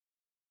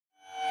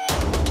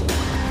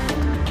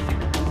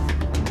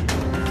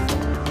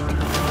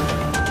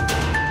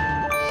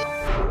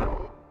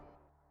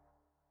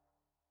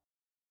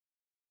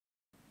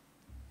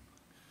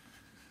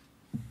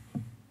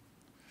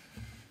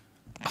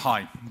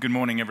Hi, good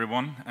morning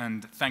everyone,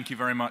 and thank you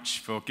very much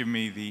for giving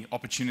me the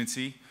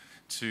opportunity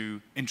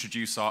to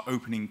introduce our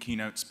opening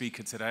keynote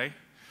speaker today.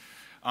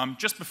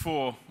 Just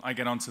before I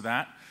get onto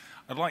that,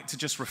 I'd like to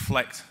just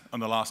reflect on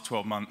the last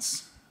 12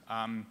 months.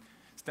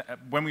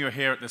 When we were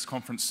here at this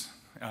conference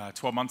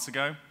 12 months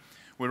ago,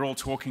 we were all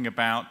talking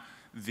about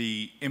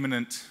the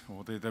imminent,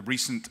 or the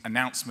recent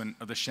announcement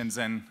of the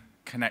Shenzhen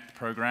Connect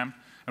program,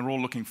 and we're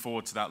all looking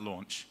forward to that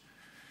launch.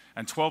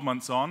 And 12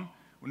 months on,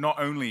 not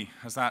only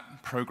has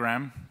that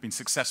program been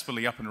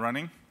successfully up and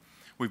running,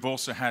 we've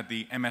also had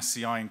the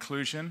MSCI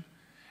inclusion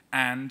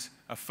and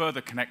a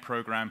further Connect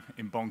program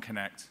in Bonn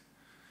Connect.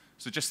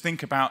 So just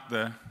think about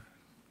the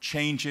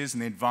changes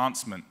and the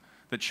advancement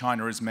that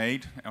China has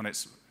made on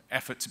its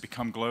effort to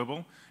become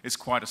global. It's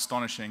quite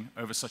astonishing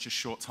over such a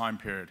short time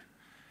period.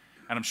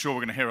 And I'm sure we're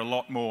going to hear a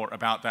lot more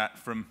about that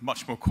from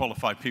much more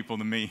qualified people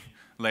than me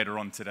later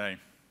on today.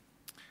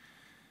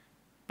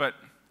 But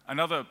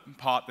another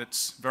part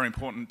that's very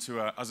important to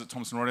us at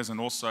Thomson Reuters and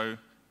also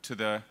to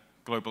the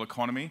global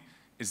economy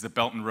is the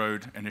Belt and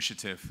Road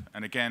Initiative.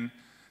 And again,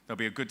 there'll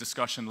be a good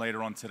discussion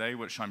later on today,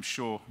 which I'm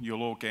sure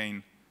you'll all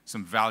gain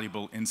some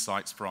valuable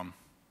insights from.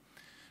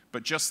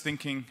 But just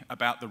thinking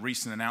about the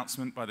recent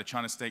announcement by the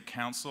China State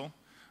Council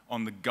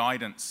on the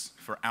guidance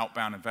for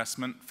outbound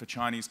investment for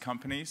Chinese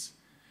companies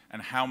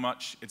and how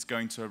much it's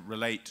going to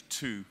relate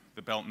to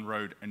the Belt and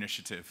Road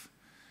Initiative.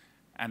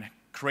 And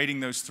creating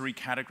those three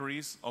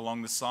categories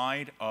along the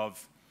side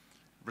of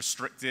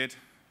restricted,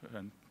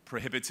 and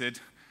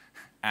prohibited,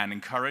 and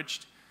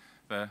encouraged.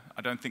 I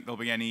don't think there'll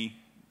be any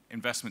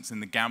investments in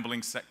the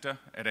gambling sector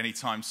at any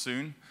time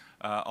soon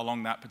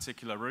along that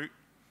particular route.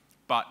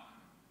 But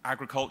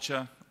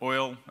agriculture,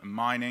 oil, and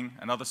mining,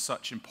 and other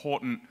such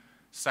important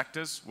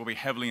sectors will be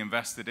heavily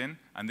invested in,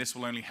 and this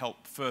will only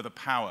help further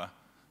power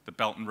the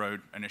Belt and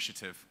Road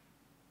Initiative.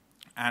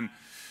 And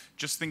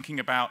just thinking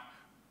about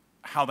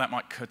how that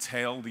might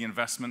curtail the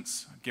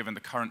investments given the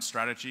current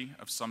strategy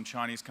of some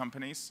Chinese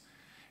companies.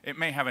 It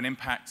may have an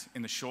impact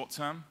in the short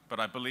term,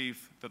 but I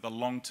believe that the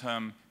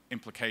long-term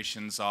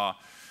implications are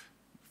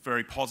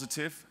very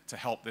positive to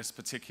help this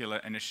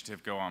particular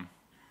initiative go on.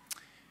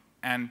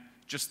 And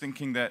just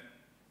thinking that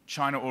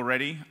China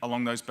already,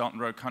 along those Belt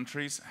and Road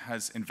countries,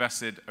 has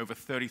invested over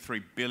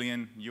 $33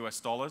 billion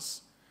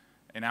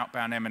in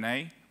outbound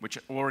M&A, which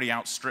already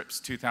outstrips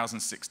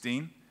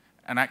 2016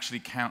 and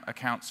actually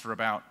accounts for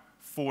about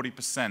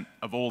 40%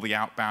 of all the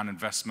outbound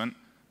investment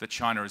that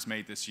China has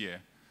made this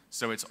year.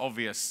 So it's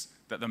obvious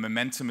that the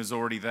momentum is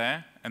already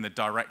there and the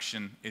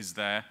direction is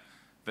there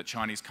that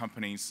Chinese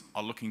companies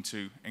are looking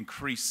to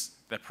increase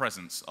their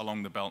presence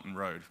along the Belt and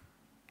Road.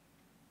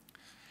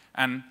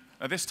 And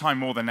at this time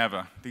more than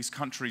ever, these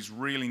countries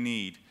really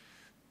need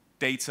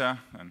data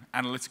and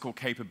analytical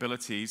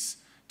capabilities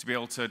to be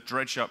able to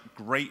dredge up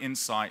great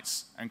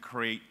insights and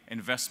create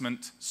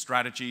investment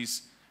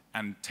strategies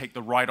and take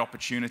the right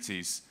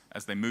opportunities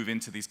as they move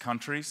into these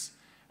countries.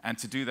 And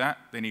to do that,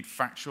 they need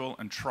factual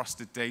and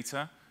trusted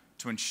data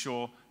to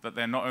ensure that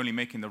they're not only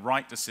making the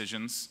right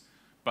decisions,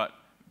 but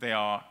they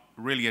are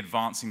really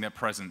advancing their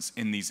presence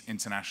in these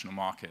international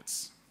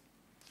markets.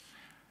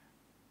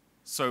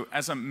 So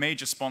as a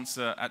major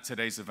sponsor at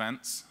today's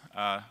events,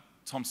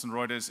 Thomson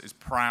Reuters is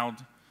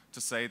proud to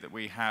say that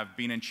we have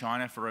been in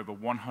China for over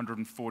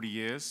 140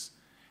 years,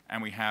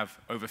 and we have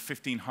over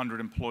 1,500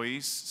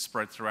 employees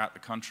spread throughout the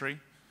country.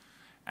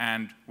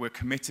 And we're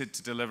committed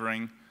to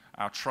delivering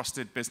our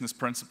trusted business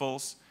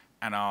principles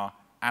and our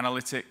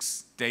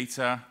analytics,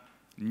 data,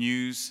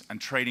 news, and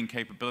trading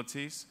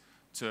capabilities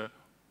to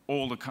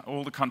all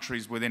the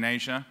countries within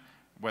Asia,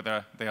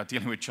 whether they are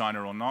dealing with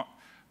China or not,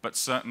 but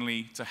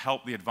certainly to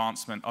help the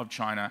advancement of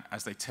China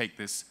as they take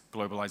this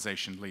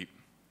globalization leap.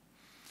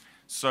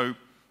 So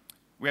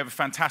we have a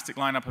fantastic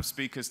lineup of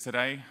speakers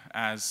today,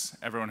 as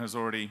everyone has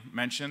already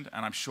mentioned,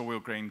 and I'm sure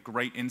we'll gain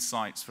great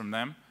insights from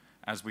them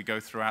as we go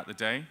throughout the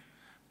day.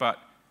 But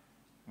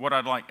what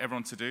I'd like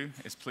everyone to do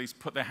is please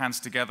put their hands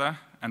together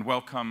and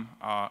welcome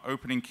our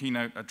opening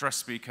keynote address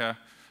speaker,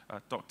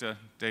 Dr.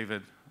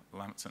 David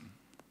Lampton.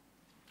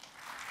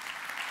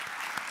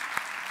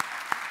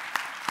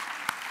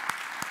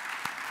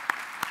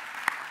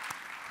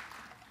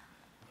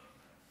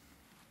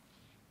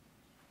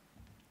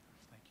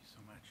 Thank you so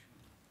much.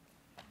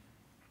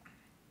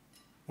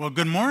 Well,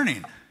 good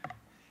morning.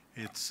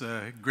 It's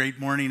a great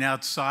morning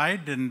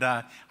outside, and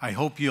I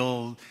hope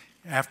you'll,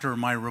 after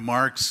my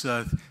remarks,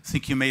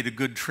 think you made a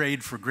good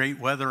trade for great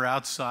weather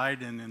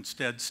outside and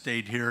instead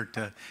stayed here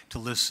to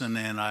listen,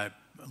 and I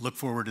look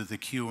forward to the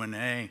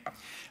Q&A.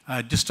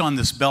 Just on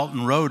this Belt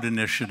and Road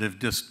Initiative,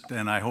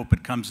 and I hope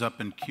it comes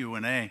up in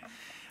Q&A,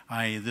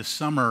 this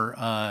summer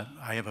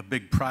I have a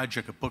big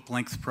project, a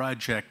book-length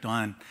project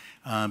on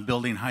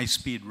building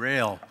high-speed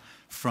rail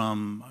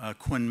from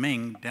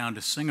Kunming down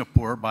to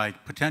Singapore by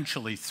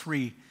potentially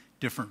 3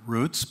 different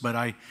routes, but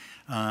I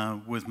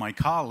with my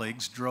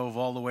colleagues, drove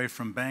all the way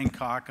from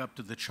Bangkok up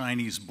to the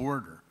Chinese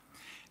border.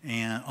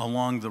 and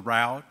along the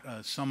route.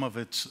 Some of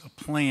it's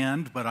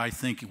planned, but I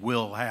think it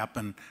will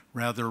happen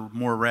rather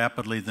more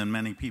rapidly than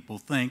many people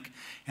think.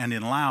 And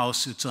in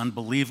Laos, it's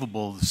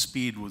unbelievable the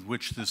speed with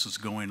which this is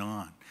going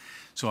on.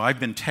 So I've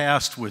been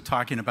tasked with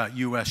talking about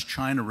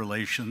US-China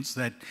relations.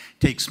 That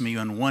takes me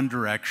in one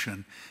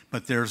direction,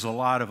 but there's a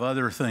lot of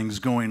other things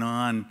going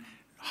on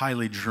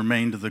highly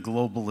germane to the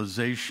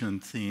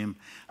globalization theme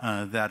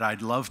that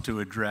I'd love to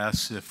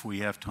address if we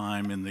have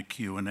time in the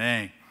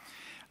Q&A.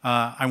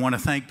 I want to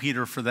thank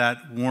Peter for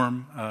that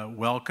warm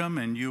welcome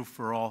and you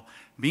for all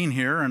being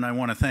here. And I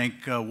want to thank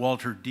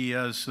Walter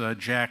Diaz,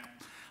 Jack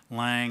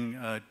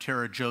Lang,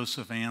 Tara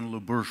Joseph, Anne Le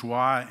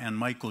Bourgeois, and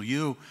Michael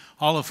Yu,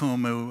 all of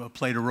whom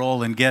played a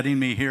role in getting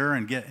me here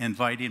and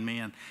inviting me,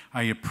 and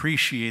I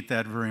appreciate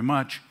that very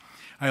much.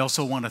 I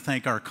also want to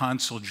thank our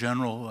Consul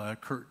General,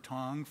 Kurt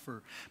Tong,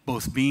 for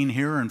both being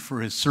here and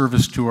for his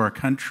service to our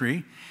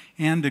country,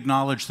 and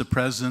acknowledge the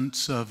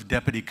presence of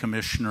Deputy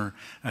Commissioner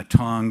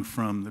Tong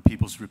from the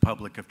People's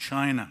Republic of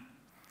China.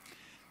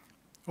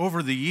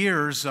 Over the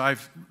years,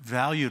 I've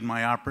valued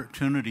my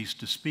opportunities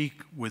to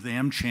speak with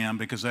AmCham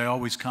because I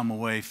always come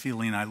away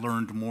feeling I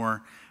learned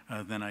more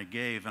than I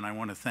gave, and I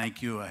want to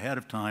thank you ahead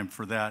of time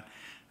for that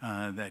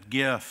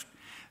gift.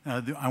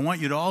 I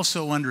want you to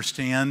also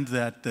understand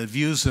that the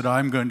views that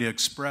I'm going to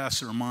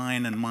express are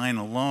mine and mine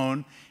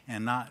alone,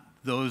 and not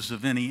those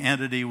of any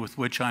entity with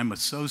which I'm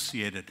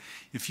associated.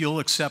 If you'll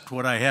accept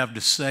what I have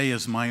to say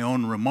as my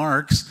own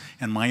remarks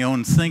and my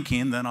own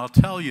thinking, then I'll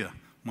tell you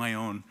my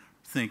own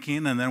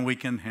thinking, and then we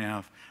can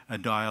have a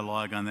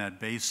dialogue on that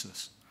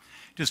basis.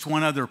 Just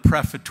one other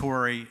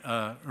prefatory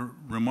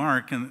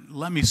remark, and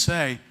let me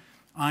say,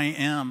 I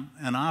am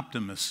an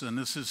optimist, and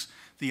this is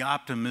the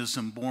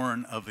optimism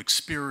born of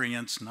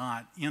experience,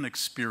 not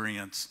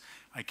inexperience.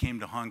 I came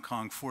to Hong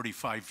Kong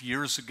 45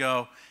 years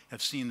ago,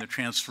 have seen the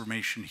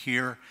transformation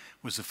here,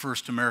 was the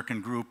first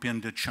American group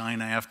into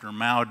China after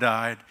Mao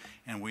died,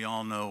 and we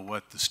all know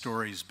what the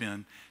story's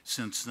been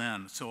since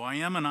then. So I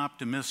am an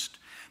optimist,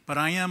 but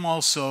I am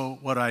also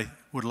what I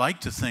would like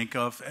to think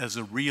of as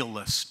a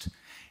realist.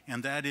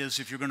 And that is,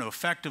 if you're going to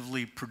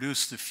effectively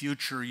produce the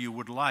future you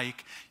would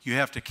like, you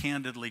have to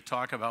candidly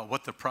talk about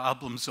what the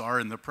problems are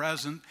in the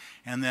present,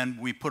 and then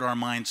we put our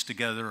minds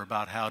together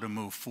about how to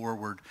move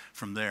forward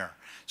from there.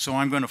 So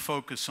I'm going to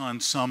focus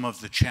on some of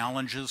the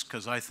challenges,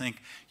 because I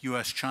think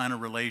US-China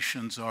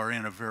relations are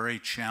in a very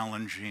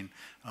challenging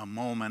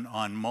moment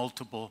on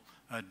multiple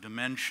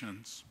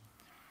dimensions.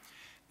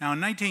 Now,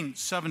 in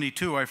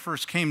 1972, I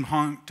first came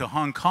to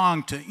Hong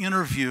Kong to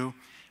interview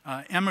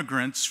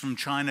immigrants from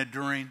China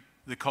during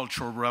the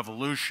Cultural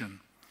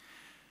Revolution.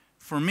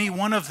 For me,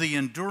 one of the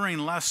enduring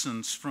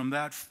lessons from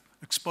that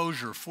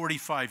exposure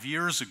 45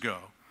 years ago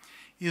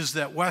is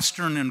that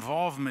Western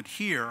involvement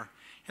here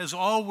has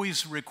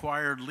always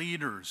required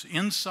leaders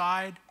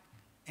inside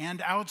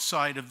and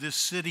outside of this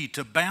city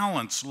to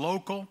balance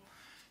local,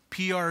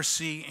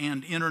 PRC,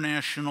 and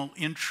international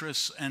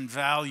interests and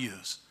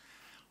values.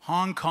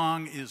 Hong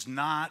Kong is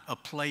not a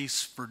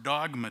place for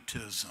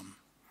dogmatism.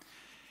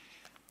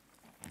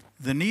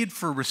 The need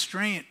for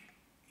restraint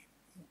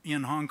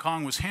in Hong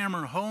Kong was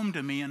hammered home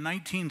to me in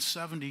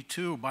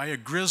 1972 by a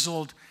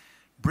grizzled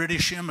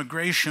British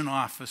immigration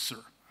officer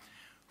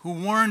who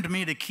warned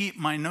me to keep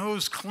my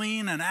nose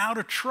clean and out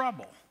of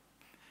trouble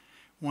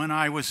when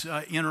I was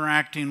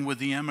interacting with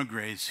the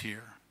emigres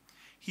here.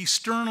 He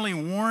sternly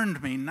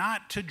warned me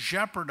not to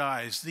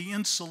jeopardize the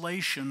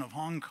insulation of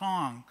Hong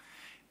Kong,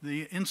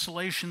 the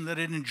insulation that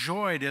it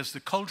enjoyed as the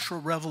Cultural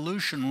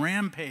Revolution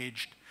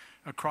rampaged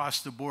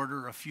across the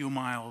border a few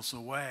miles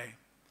away.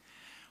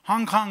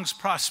 Hong Kong's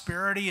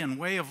prosperity and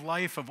way of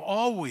life have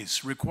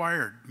always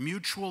required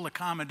mutual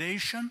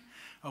accommodation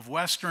of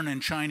Western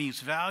and Chinese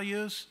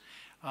values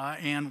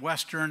and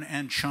Western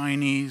and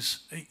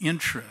Chinese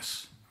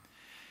interests.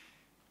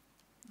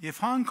 If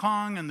Hong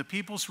Kong and the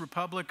People's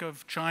Republic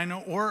of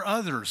China or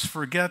others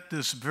forget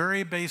this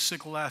very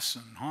basic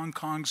lesson, Hong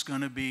Kong's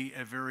going to be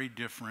a very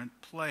different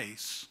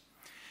place.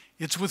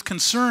 It's with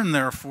concern,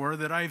 therefore,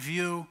 that I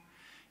view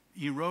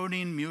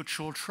eroding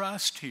mutual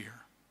trust here.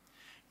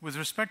 With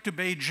respect to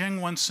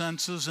Beijing, one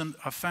senses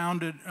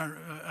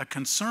a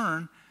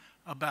concern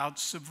about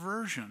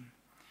subversion.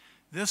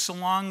 This,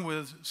 along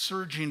with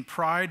surging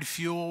pride,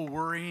 fuel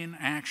worrying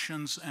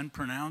actions and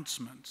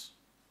pronouncements.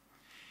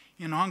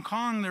 In Hong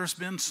Kong, there's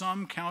been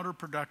some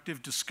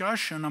counterproductive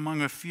discussion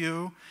among a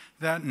few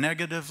that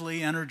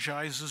negatively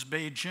energizes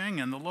Beijing,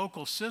 and the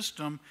local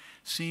system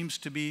seems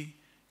to be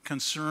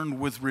concerned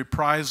with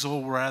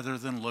reprisal rather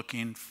than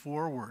looking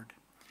forward.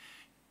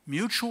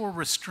 Mutual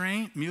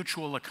restraint,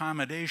 mutual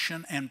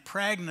accommodation, and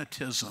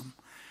pragmatism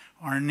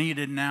are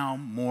needed now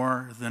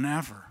more than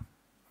ever.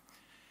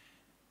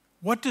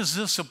 What does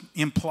this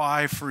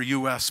imply for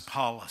U.S.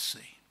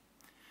 policy?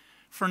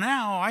 For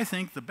now, I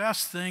think the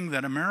best thing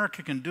that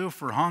America can do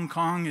for Hong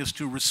Kong is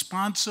to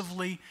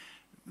responsibly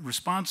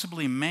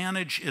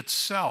manage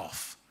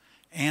itself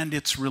and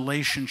its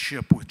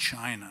relationship with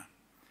China.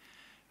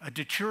 A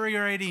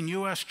deteriorating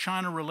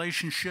U.S.-China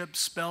relationship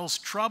spells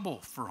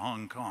trouble for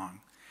Hong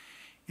Kong.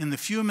 In the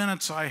few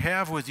minutes I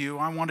have with you,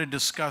 I want to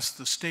discuss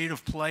the state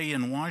of play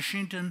in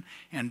Washington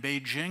and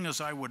Beijing, as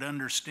I would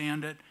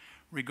understand it,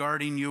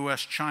 regarding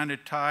U.S.-China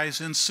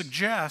ties, and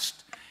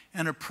suggest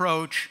an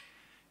approach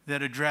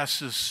that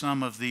addresses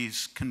some of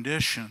these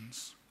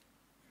conditions.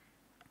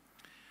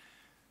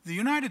 The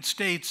United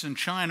States and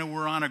China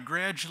were on a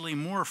gradually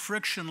more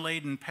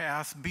friction-laden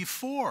path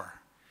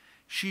before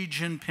Xi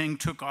Jinping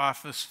took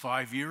office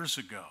 5 years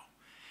ago,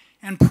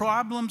 and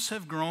problems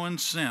have grown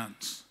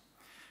since.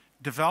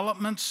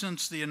 Developments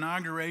since the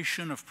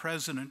inauguration of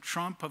President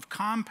Trump have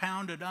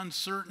compounded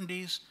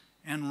uncertainties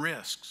and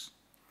risks.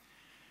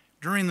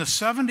 During the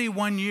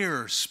 71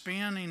 years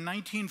spanning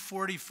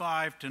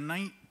 1945 to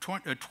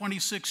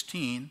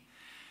 2016,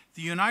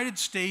 the United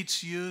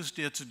States used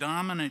its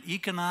dominant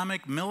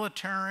economic,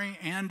 military,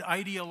 and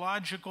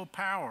ideological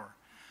power,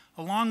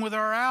 along with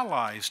our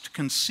allies, to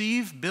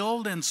conceive,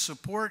 build, and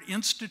support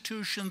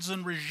institutions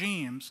and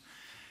regimes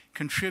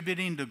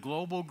contributing to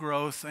global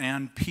growth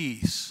and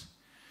peace.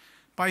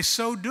 By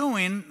so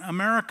doing,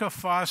 America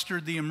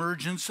fostered the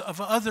emergence of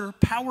other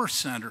power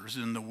centers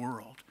in the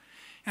world.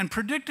 And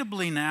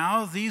predictably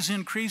now, these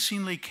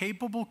increasingly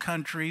capable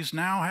countries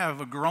now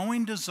have a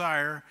growing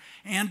desire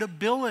and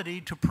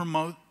ability to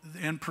promote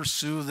and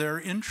pursue their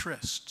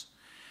interests.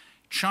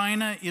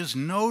 China is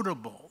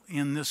notable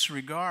in this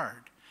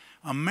regard.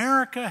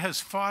 America has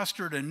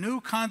fostered a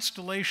new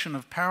constellation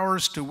of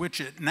powers to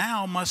which it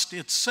now must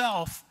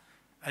itself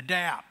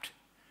adapt.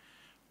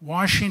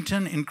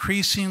 Washington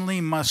increasingly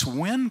must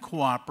win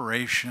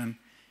cooperation.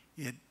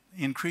 It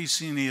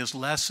increasingly is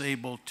less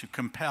able to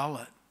compel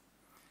it.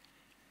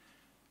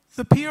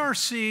 The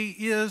PRC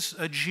is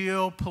a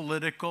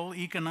geopolitical,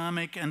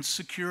 economic, and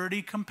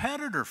security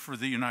competitor for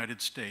the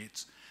United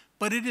States,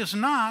 but it is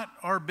not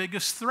our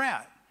biggest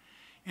threat.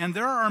 And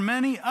there are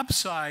many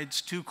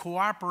upsides to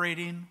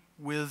cooperating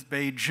with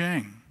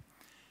Beijing.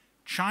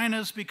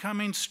 China is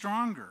becoming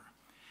stronger,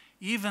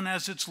 even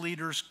as its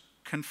leaders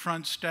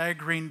confront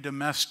staggering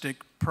domestic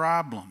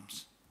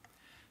problems.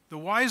 The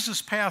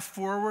wisest path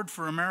forward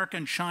for America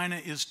and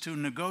China is to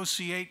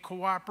negotiate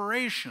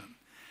cooperation.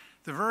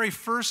 The very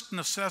first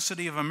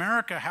necessity of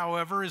America,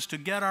 however, is to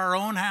get our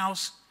own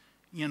house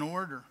in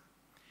order.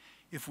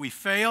 If we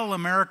fail,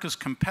 America's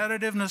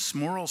competitiveness,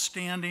 moral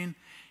standing,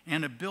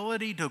 and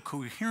ability to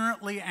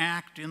coherently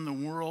act in the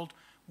world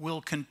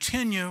will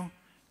continue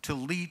to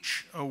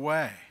leach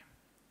away.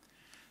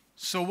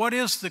 So what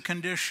is the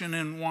condition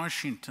in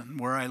Washington,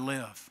 where I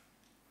live?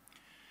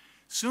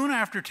 Soon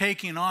after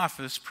taking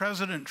office,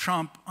 President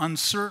Trump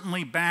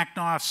uncertainly backed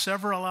off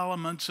several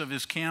elements of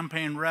his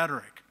campaign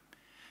rhetoric,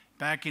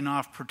 backing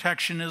off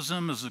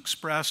protectionism as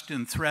expressed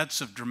in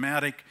threats of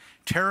dramatic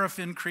tariff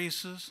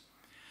increases,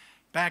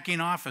 backing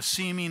off a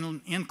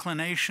seeming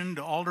inclination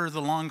to alter the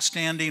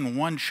long-standing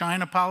one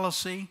China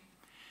policy,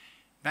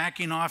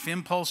 backing off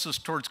impulses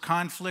towards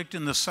conflict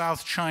in the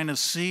South China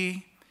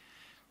Sea,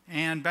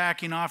 and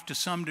backing off to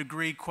some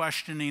degree,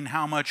 questioning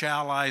how much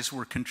allies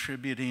were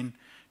contributing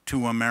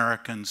to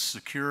American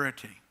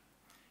security,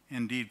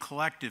 indeed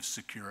collective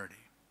security.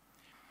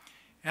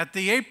 At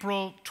the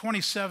April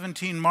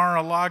 2017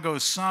 Mar-a-Lago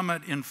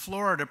summit in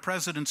Florida,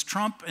 Presidents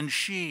Trump and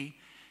Xi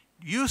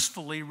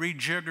usefully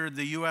rejiggered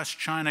the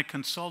U.S.-China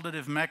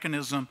consultative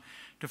mechanism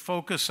to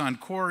focus on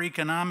core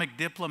economic,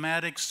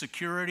 diplomatic,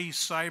 security,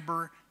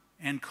 cyber,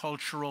 and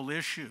cultural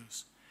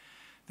issues.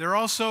 There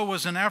also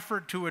was an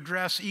effort to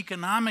address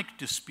economic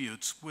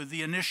disputes with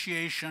the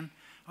initiation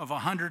of a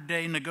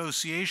 100-day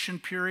negotiation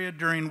period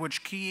during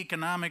which key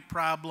economic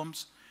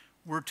problems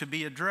were to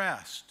be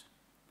addressed.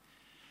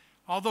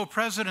 Although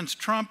Presidents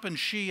Trump and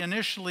Xi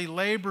initially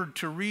labored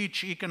to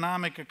reach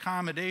economic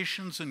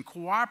accommodations and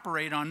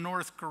cooperate on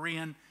North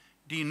Korean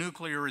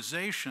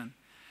denuclearization,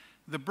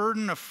 the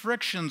burden of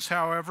frictions,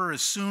 however,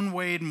 is soon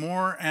weighed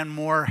more and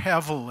more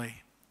heavily.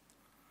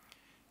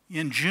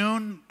 In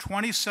June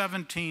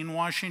 2017,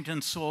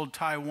 Washington sold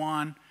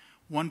Taiwan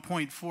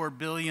 $1.4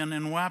 billion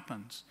in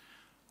weapons.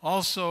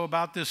 Also,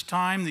 about this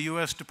time, the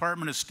U.S.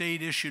 Department of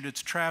State issued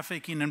its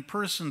Trafficking in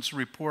Persons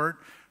report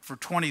for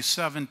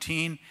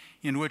 2017,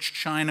 in which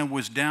China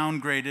was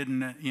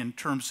downgraded in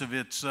terms of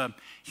its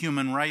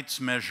human rights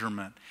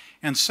measurement.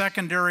 And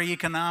secondary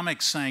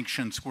economic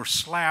sanctions were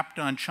slapped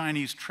on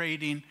Chinese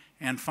trading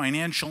and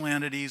financial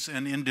entities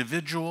and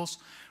individuals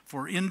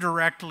for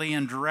indirectly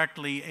and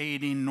directly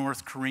aiding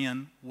North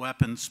Korean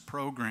weapons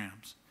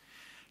programs.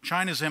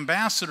 China's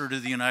ambassador to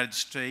the United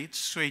States,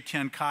 Sui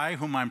Tiankai,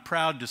 whom I'm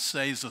proud to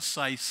say is a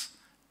SAIS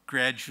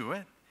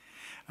graduate,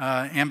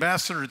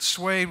 Ambassador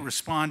Sui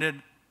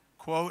responded,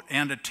 quote,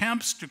 "and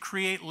attempts to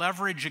create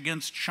leverage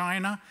against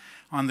China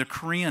on the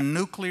Korean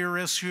nuclear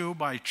issue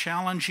by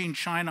challenging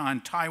China on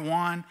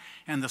Taiwan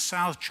and the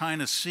South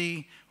China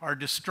Sea are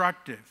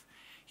destructive."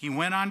 He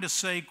went on to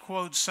say,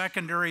 quote,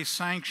 "secondary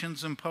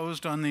sanctions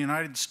imposed on the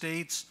United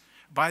States,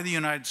 by the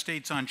United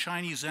States on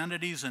Chinese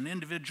entities and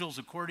individuals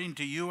according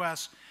to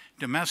U.S.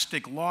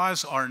 domestic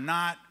laws are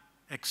not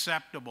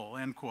acceptable,"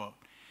 end quote.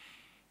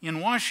 In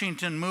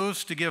Washington,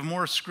 moves to give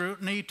more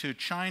scrutiny to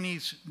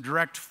Chinese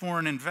direct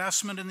foreign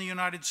investment in the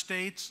United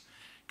States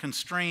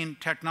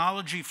constrained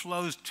technology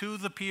flows to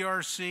the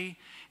PRC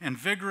and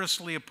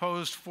vigorously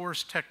opposed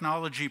forced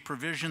technology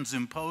provisions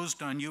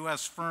imposed on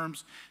U.S.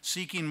 firms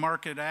seeking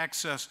market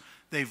access,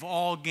 they've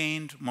all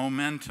gained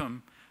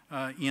momentum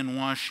in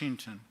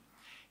Washington.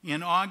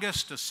 In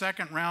August, a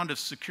second round of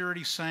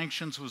security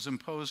sanctions was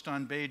imposed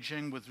on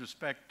Beijing with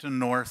respect to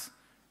North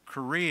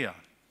Korea.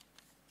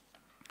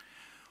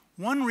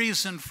 One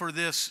reason for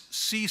this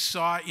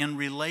seesaw in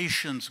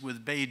relations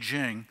with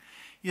Beijing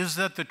is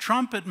that the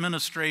Trump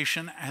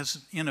administration has,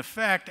 in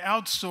effect,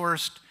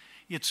 outsourced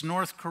its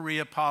North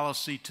Korea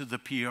policy to the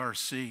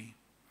PRC.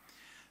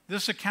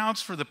 This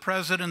accounts for the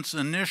president's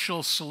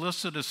initial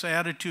solicitous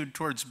attitude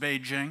towards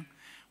Beijing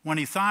when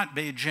he thought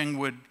Beijing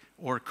would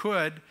or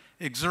could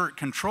exert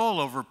control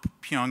over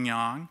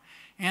Pyongyang,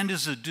 and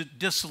his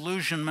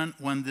disillusionment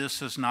when this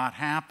has not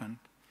happened.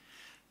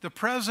 The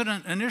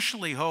president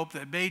initially hoped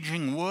that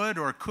Beijing would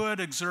or could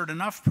exert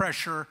enough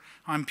pressure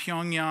on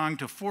Pyongyang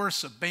to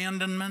force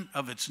abandonment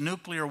of its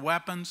nuclear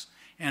weapons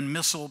and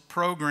missile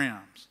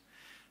programs.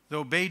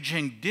 Though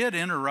Beijing did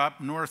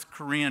interrupt North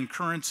Korean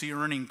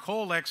currency-earning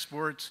coal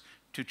exports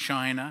to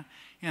China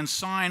and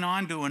sign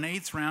on to an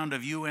 8th round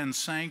of UN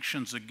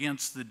sanctions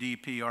against the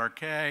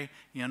DPRK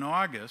in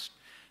August,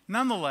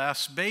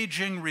 nonetheless,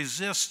 Beijing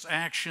resists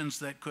actions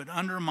that could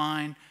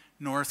undermine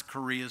North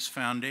Korea's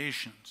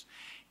foundations.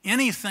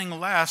 Anything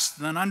less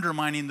than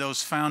undermining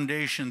those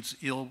foundations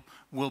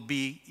will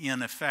be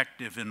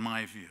ineffective, in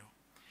my view.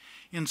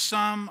 In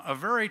sum, a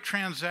very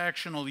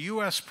transactional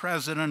U.S.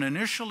 president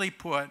initially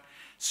put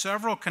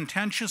several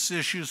contentious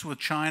issues with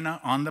China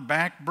on the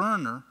back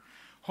burner,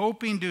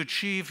 hoping to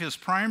achieve his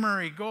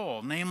primary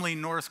goal, namely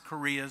North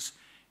Korea's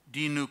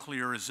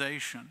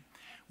denuclearization.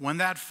 When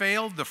that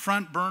failed, the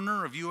front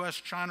burner of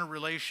U.S.-China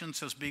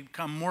relations has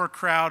become more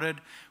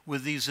crowded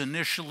with these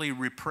initially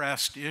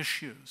repressed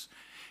issues.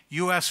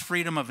 U.S.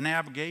 freedom of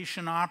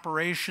navigation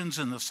operations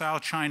in the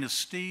South China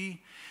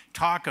Sea,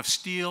 talk of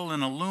steel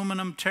and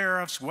aluminum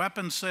tariffs,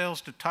 weapon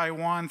sales to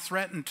Taiwan,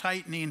 threatened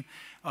tightening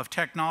of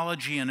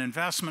technology and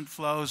investment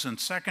flows, and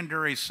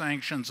secondary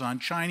sanctions on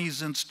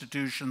Chinese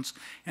institutions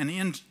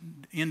and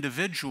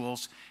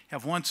individuals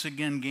have once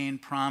again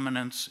gained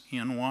prominence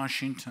in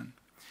Washington.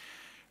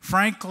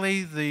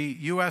 Frankly, the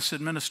U.S.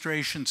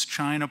 administration's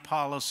China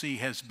policy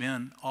has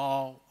been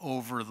all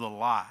over the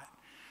lot,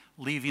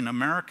 leaving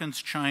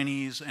Americans,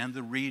 Chinese, and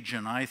the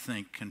region, I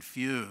think,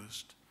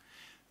 confused.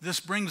 This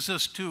brings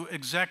us to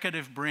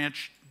executive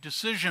branch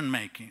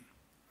decision-making.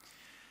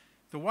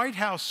 The White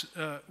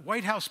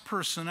House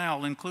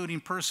personnel, including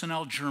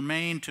personnel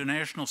germane to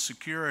national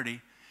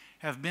security,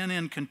 have been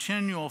in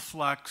continual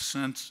flux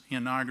since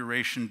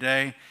Inauguration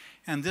Day,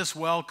 and this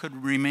well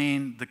could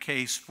remain the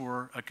case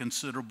for a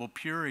considerable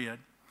period.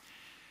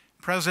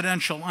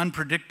 Presidential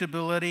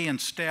unpredictability and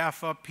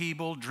staff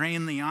upheaval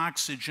drain the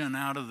oxygen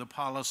out of the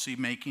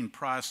policy-making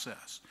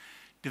process.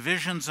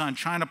 Divisions on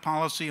China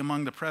policy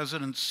among the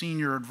president's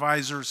senior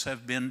advisors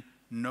have been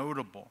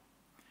notable.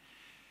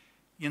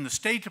 In the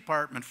State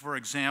Department, for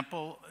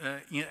example,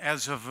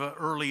 as of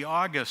early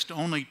August,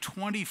 only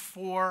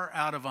 24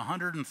 out of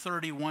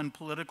 131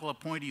 political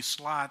appointee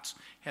slots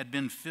had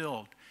been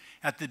filled.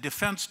 At the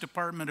Defense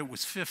Department, it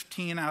was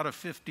 15 out of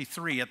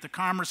 53. At the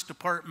Commerce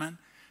Department,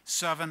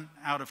 7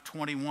 out of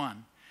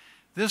 21.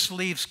 This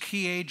leaves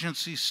key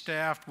agencies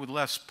staffed with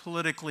less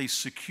politically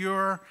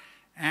secure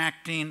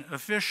acting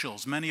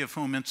officials, many of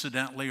whom,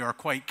 incidentally, are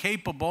quite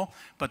capable,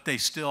 but they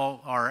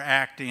still are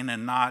acting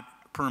and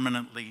not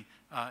permanently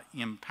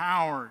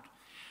empowered.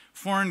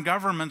 Foreign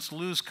governments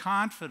lose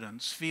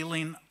confidence,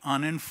 feeling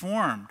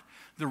uninformed.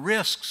 The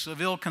risks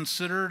of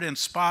ill-considered and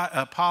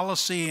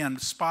policy and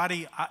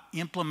spotty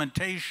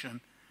implementation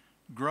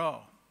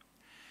grow.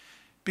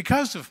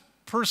 Because of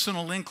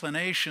personal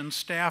inclination,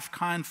 staff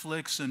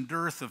conflicts, and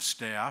dearth of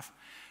staff,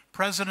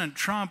 President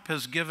Trump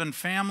has given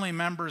family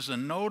members a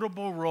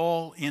notable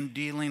role in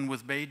dealing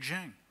with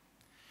Beijing.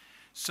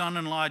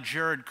 Son-in-law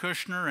Jared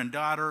Kushner and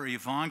daughter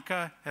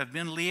Ivanka have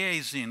been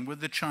liaising with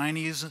the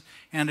Chinese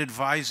and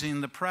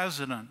advising the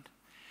president.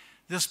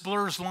 This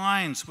blurs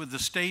lines with the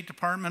State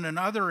Department and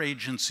other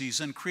agencies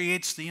and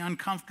creates the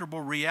uncomfortable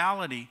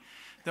reality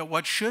that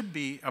what should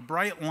be a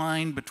bright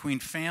line between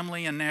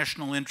family and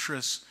national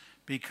interests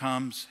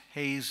becomes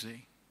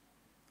hazy.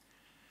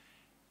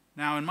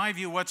 Now, in my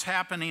view, what's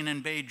happening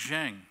in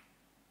Beijing?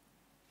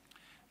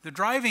 The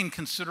driving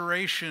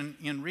consideration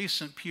in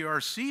recent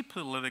PRC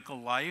political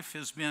life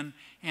has been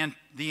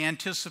the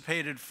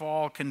anticipated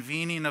fall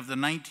convening of the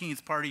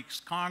 19th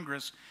Party's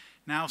Congress,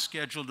 now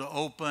scheduled to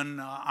open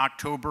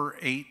October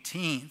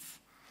 18th.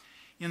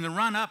 In the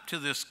run-up to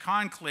this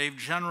conclave,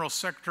 General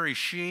Secretary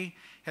Xi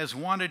has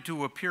wanted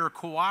to appear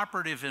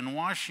cooperative in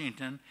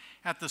Washington.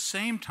 At the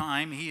same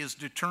time, he is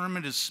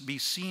determined to be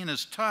seen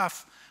as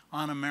tough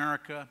on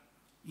America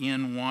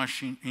in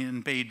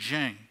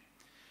Beijing.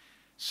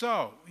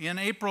 So, in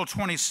April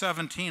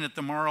 2017 at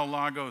the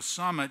Mar-a-Lago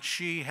summit,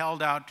 Xi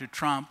held out to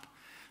Trump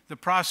the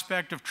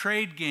prospect of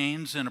trade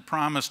gains and a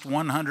promised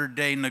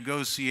 100-day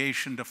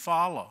negotiation to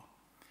follow.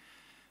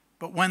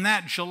 But when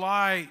that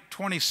July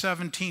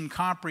 2017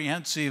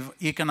 comprehensive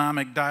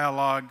economic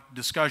dialogue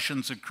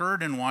discussions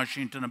occurred in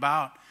Washington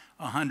about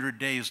 100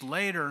 days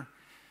later,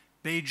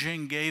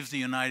 Beijing gave the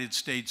United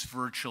States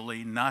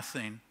virtually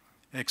nothing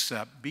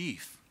except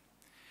beef.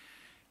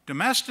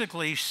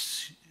 Domestically,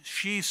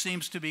 Xi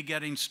seems to be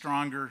getting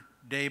stronger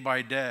day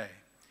by day.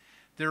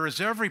 There is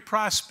every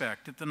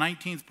prospect at the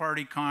 19th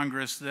Party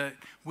Congress that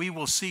we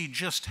will see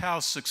just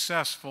how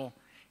successful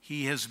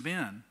he has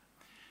been.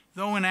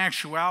 Though in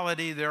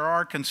actuality there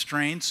are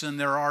constraints and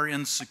there are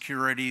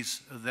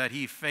insecurities that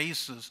he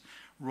faces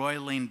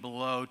roiling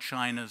below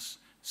China's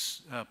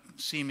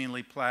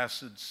seemingly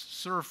placid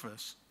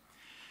surface.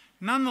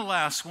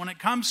 Nonetheless, when it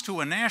comes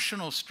to a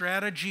national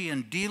strategy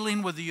in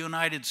dealing with the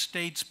United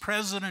States,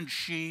 President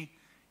Xi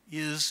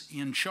is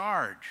in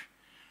charge.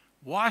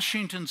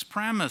 Washington's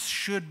premise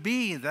should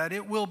be that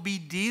it will be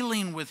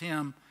dealing with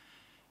him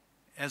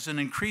as an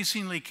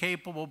increasingly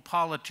capable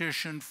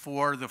politician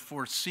for the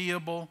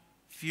foreseeable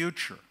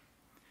future.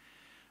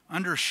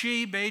 Under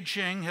Xi,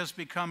 Beijing has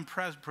become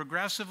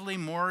progressively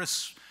more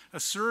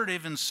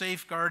assertive in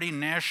safeguarding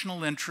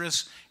national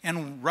interests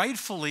and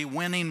rightfully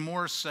winning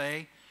more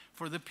say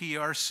for the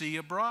PRC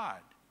abroad.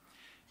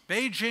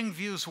 Beijing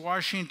views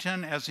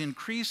Washington as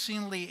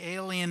increasingly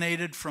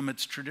alienated from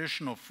its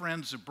traditional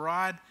friends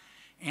abroad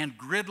and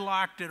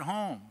gridlocked at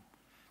home.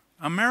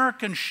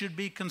 Americans should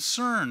be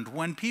concerned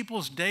when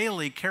People's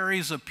Daily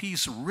carries a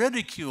piece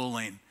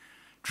ridiculing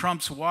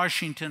Trump's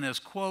Washington as,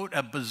 quote,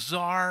 a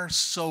bizarre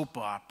soap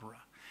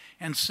opera,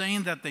 and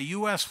saying that the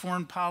U.S.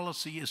 foreign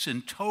policy is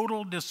in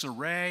total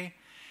disarray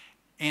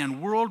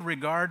and world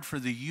regard for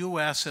the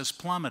U.S. has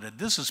plummeted.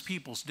 This is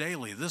People's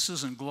Daily. This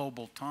isn't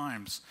Global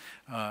Times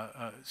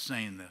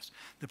saying this.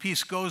 The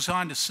piece goes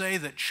on to say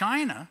that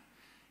China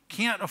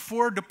can't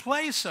afford to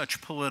play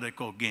such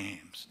political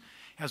games.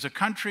 As a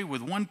country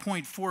with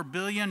 1.4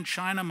 billion,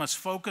 China must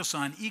focus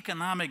on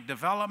economic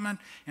development,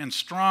 and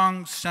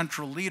strong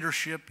central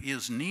leadership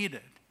is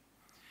needed.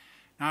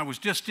 Now, I was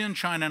just in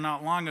China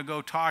not long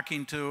ago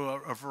talking to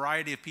a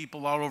variety of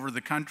people all over the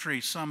country,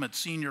 some at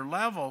senior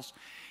levels,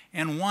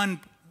 and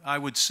one, I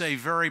would say,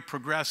 very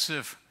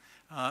progressive,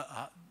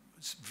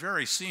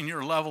 very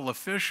senior level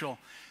official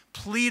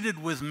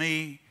pleaded with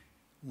me,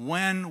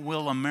 when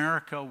will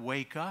America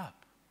wake up?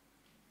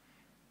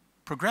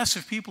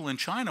 Progressive people in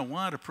China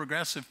want a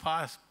progressive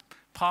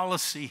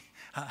policy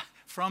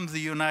from the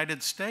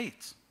United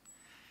States.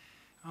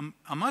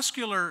 A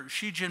muscular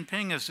Xi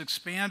Jinping has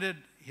expanded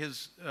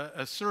his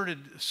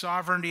asserted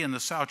sovereignty in the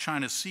South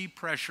China Sea,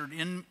 pressured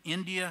in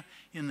India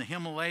in the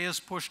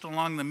Himalayas, pushed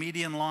along the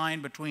median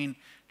line between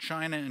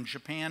China and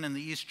Japan in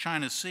the East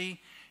China Sea,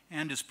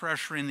 and is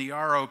pressuring the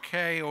ROK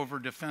over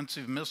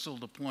defensive missile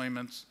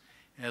deployments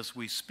as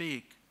we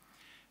speak.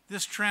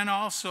 This trend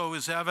also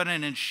is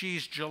evident in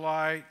Xi's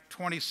July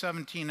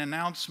 2017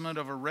 announcement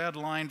of a red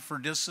line for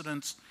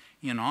dissidents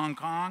in Hong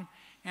Kong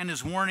and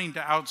his warning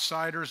to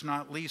outsiders,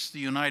 not least the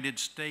United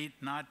States,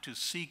 not to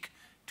seek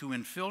to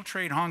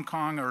infiltrate Hong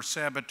Kong or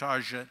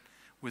sabotage it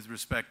with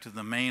respect to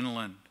the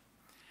mainland.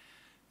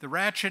 The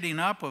ratcheting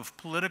up of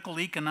political,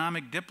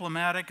 economic,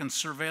 diplomatic, and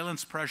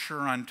surveillance pressure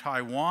on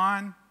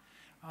Taiwan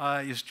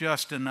is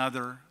just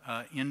another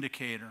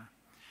indicator.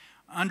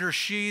 Under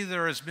Xi,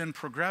 there has been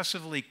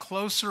progressively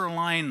closer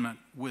alignment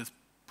with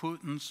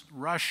Putin's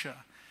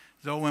Russia,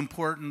 though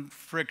important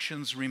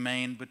frictions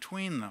remain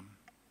between them.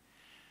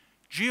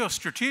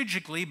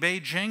 Geostrategically,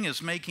 Beijing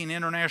is making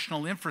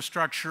international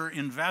infrastructure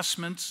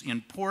investments in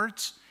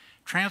ports,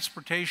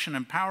 transportation,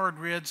 and power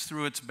grids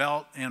through its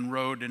Belt and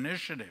Road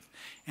Initiative.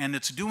 And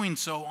it's doing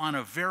so on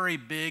a very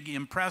big,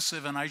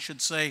 impressive, and I should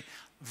say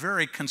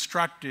very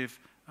constructive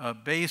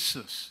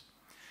basis.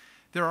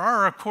 There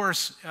are, of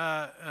course,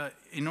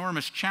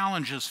 enormous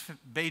challenges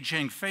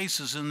Beijing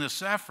faces in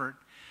this effort,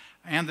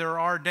 and there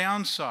are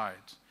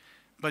downsides.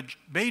 But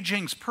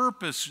Beijing's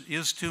purpose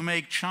is to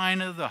make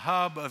China the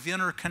hub of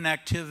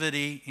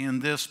interconnectivity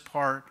in this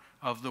part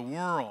of the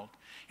world.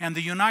 And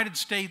the United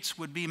States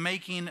would be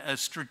making a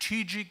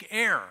strategic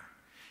error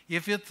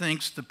if it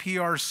thinks the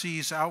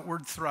PRC's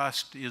outward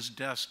thrust is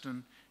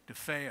destined to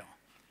fail.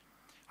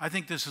 I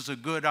think this is a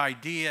good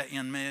idea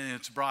in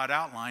its broad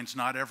outlines,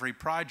 not every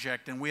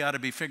project, and we ought to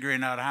be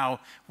figuring out how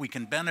we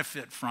can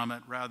benefit from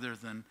it rather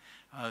than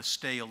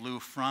stay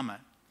aloof from it.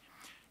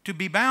 To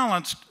be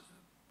balanced,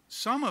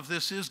 some of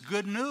this is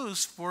good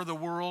news for the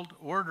world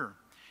order.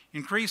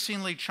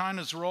 Increasingly,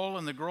 China's role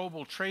in the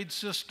global trade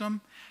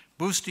system,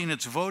 boosting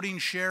its voting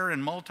share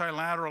in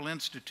multilateral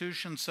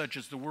institutions such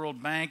as the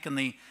World Bank and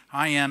the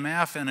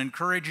IMF, and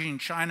encouraging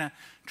China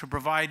to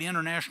provide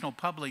international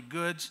public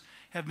goods,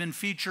 have been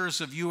features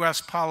of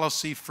U.S.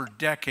 policy for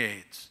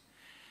decades.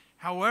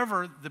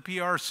 However, the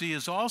PRC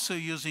is also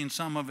using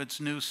some of its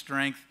new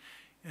strength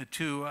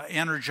to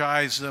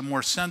energize the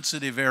more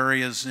sensitive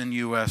areas in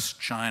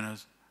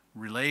U.S.-China's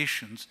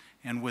relations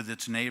and with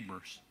its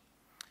neighbors.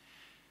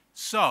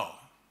 So,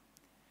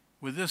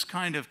 with this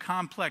kind of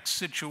complex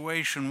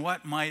situation,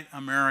 what might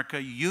America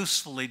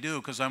usefully do?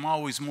 Because I'm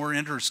always more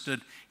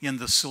interested in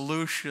the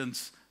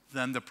solutions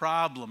than the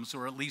problems,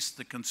 or at least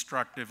the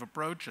constructive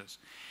approaches.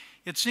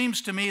 It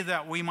seems to me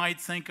that we might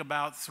think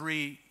about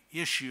three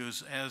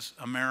issues as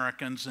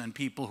Americans and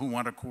people who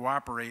want to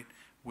cooperate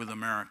with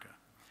America.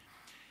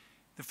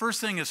 The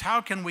first thing is,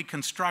 how can we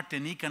construct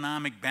an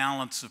economic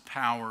balance of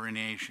power in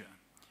Asia?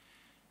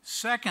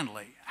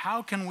 Secondly,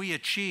 how can we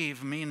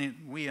achieve, meaning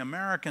we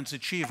Americans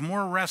achieve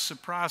more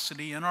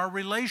reciprocity in our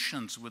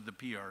relations with the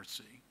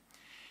PRC?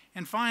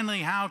 And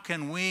finally, how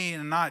can we,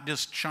 and not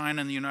just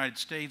China and the United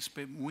States,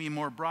 but we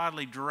more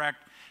broadly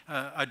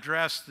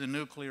address the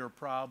nuclear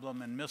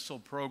problem and missile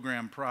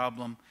program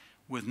problem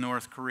with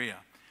North Korea?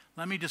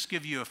 Let me just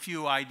give you a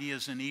few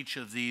ideas in each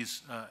of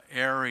these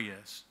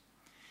areas.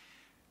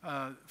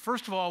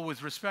 First of all,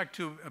 with respect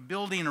to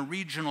building a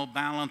regional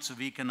balance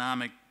of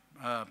economic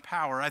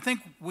power, I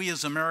think we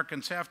as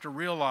Americans have to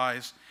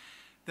realize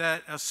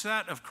that a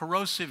set of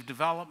corrosive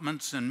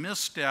developments and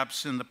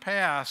missteps in the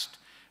past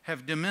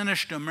have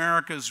diminished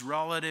America's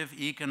relative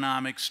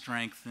economic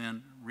strength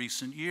in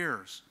recent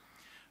years.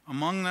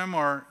 Among them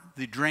are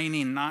the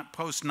draining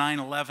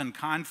post-9/11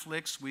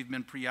 conflicts we've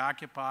been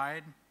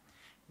preoccupied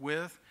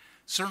with.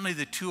 Certainly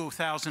the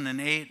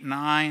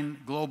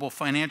 2008-9 global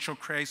financial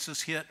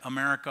crisis hit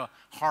America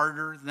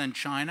harder than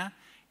China,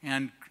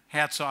 and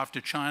hats off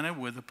to China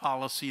with a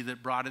policy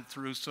that brought it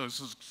through so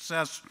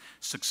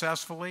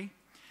successfully.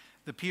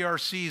 The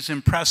PRC's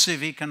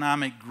impressive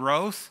economic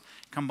growth,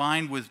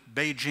 combined with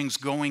Beijing's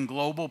going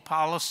global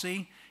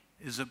policy,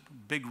 is a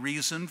big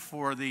reason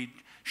for the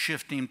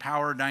shifting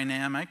power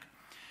dynamic.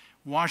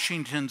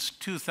 Washington's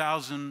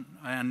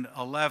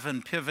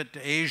 2011 pivot to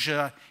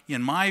Asia,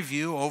 in my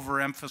view,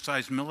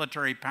 overemphasized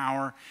military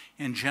power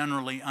and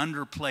generally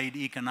underplayed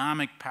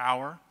economic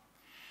power.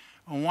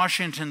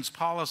 Washington's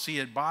policy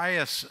had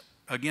bias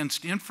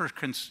against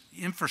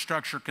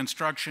infrastructure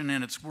construction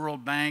in its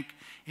World Bank,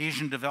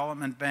 Asian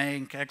Development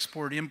Bank,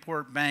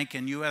 Export-Import Bank,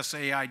 and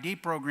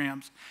USAID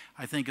programs,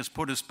 I think has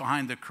put us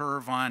behind the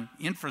curve on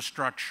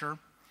infrastructure.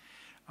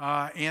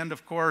 And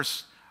of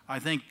course, I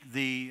think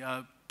the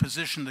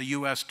position the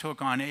U.S.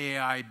 took on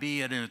AIIB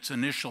in its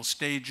initial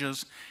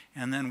stages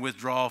and then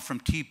withdrawal from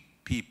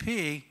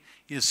TPP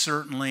is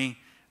certainly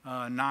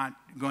not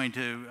going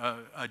to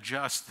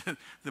adjust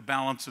the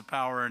balance of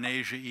power in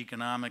Asia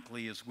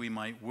economically as we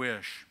might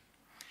wish.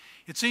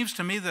 It seems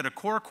to me that a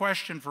core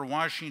question for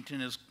Washington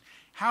is,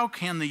 how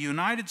can the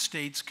United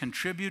States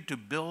contribute to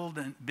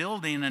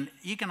building an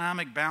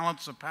economic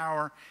balance of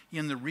power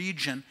in the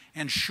region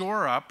and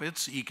shore up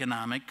its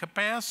economic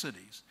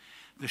capacities?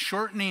 The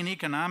shortening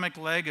economic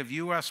leg of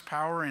U.S.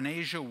 power in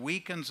Asia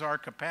weakens our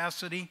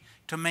capacity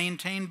to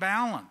maintain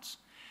balance.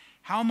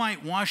 How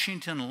might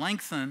Washington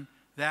lengthen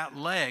that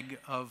leg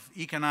of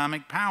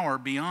economic power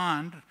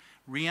beyond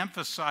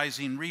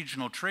re-emphasizing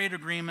regional trade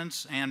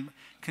agreements and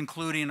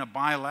concluding a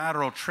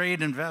bilateral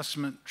trade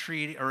investment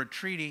treaty or a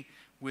treaty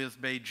with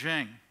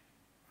Beijing?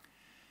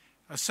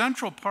 A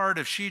central part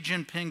of Xi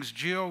Jinping's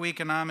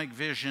geoeconomic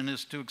vision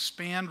is to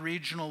expand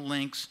regional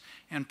links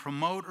and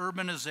promote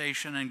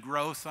urbanization and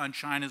growth on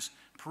China's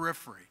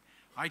periphery.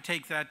 I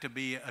take that to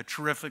be a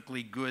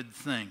terrifically good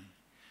thing.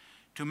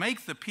 To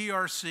make the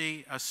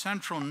PRC a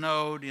central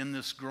node in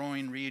this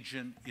growing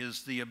region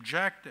is the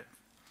objective.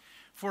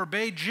 For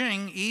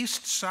Beijing,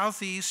 East,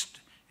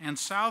 Southeast, and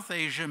South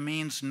Asia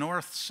means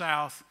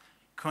North-South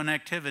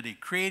connectivity,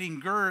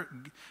 creating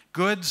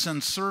goods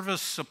and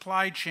service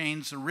supply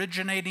chains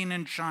originating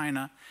in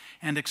China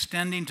and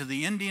extending to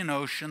the Indian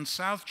Ocean,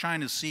 South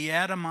China Sea,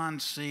 Andaman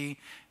Sea,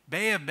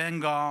 Bay of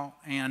Bengal,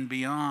 and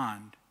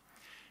beyond.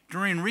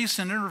 During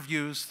recent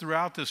interviews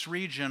throughout this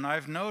region,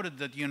 I've noted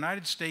that the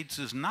United States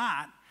is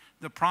not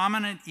the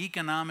prominent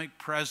economic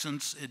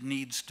presence it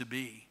needs to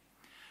be.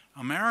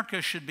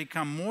 America should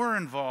become more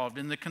involved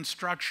in the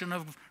construction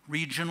of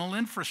regional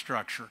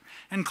infrastructure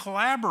and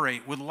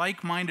collaborate with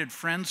like-minded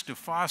friends to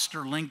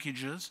foster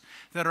linkages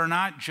that are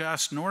not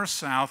just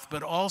north-south,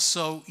 but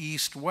also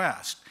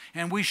east-west.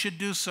 And we should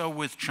do so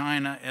with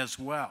China as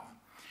well.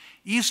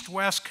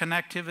 East-west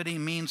connectivity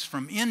means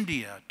from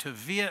India to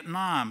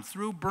Vietnam,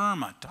 through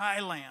Burma,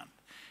 Thailand,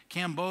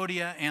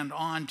 Cambodia, and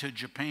on to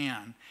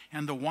Japan,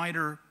 and the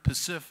wider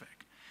Pacific.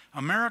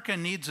 America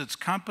needs its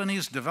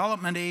companies,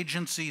 development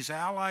agencies,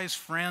 allies,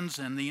 friends,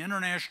 and the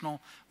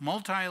international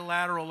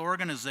multilateral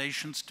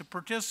organizations to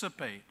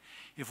participate.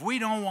 If we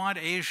don't want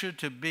Asia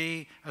to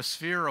be a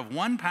sphere of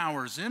one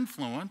power's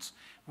influence,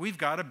 we've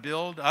got to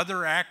build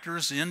other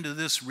actors into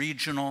this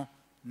regional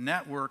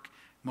network,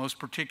 most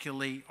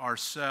particularly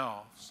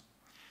ourselves.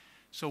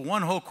 So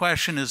one whole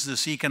question is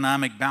this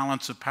economic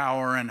balance of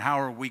power and how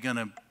are we going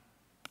to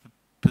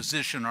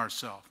position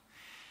ourselves.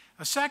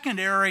 A second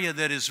area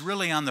that is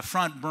really on the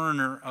front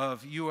burner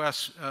of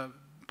U.S.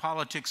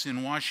 politics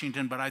in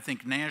Washington, but I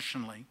think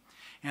nationally,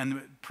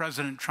 and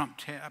President Trump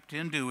tapped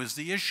into, is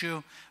the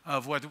issue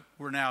of what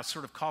we're now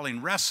sort of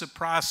calling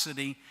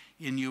reciprocity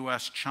in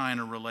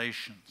U.S.-China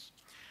relations.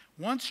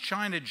 Once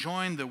China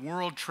joined the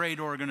World Trade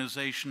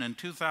Organization in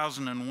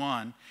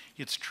 2001,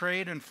 its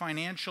trade and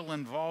financial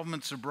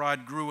involvements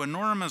abroad grew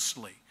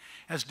enormously,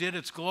 as did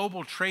its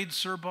global trade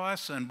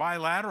surplus and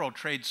bilateral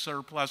trade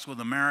surplus with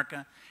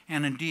America,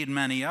 and indeed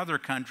many other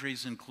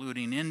countries,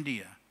 including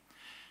India.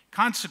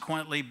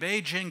 Consequently,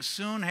 Beijing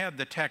soon had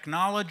the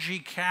technology,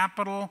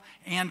 capital,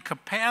 and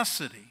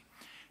capacity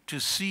to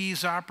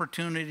seize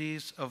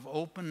opportunities of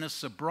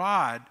openness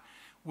abroad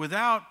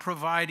without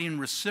providing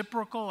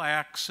reciprocal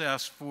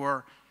access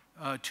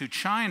to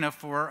China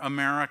for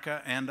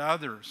America and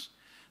others.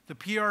 The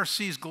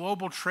PRC's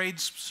global trade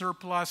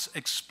surplus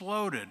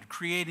exploded,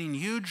 creating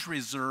huge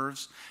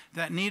reserves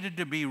that needed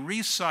to be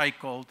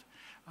recycled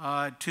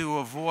to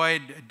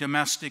avoid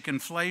domestic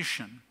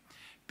inflation.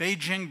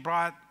 Beijing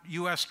bought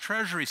U.S.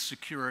 Treasury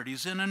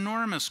securities in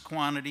enormous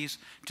quantities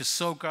to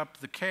soak up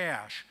the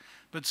cash,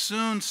 but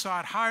soon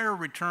sought higher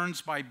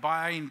returns by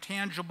buying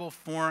tangible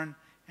foreign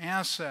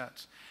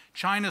assets.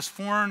 China's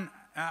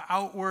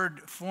outward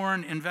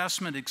foreign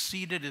investment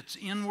exceeded its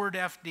inward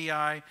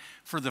FDI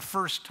for the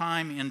first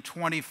time in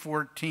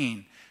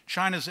 2014.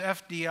 China's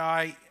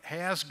FDI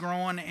has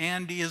grown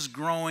and is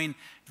growing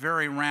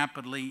very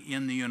rapidly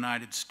in the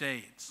United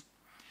States.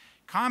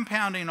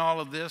 Compounding all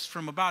of this,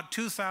 from about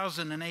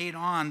 2008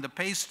 on, the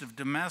pace of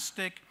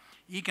domestic,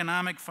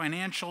 economic,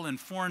 financial, and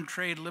foreign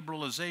trade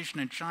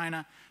liberalization in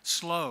China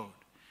slowed.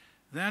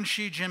 Then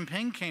Xi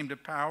Jinping came to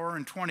power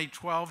in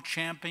 2012,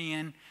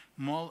 championing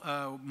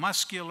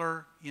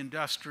muscular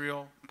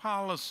industrial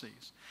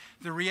policies.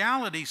 The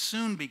reality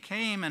soon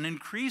became an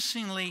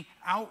increasingly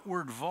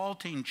outward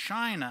vaulting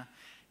China,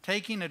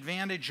 taking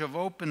advantage of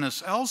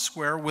openness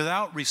elsewhere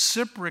without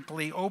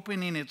reciprocally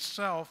opening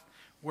itself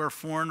where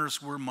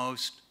foreigners were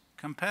most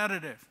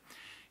competitive.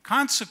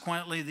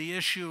 Consequently, the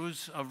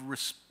issues of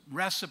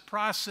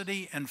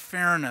reciprocity and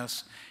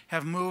fairness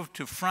have moved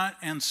to front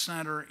and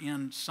center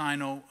in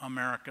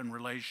Sino-American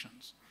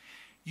relations.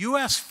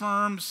 U.S.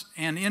 firms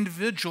and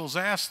individuals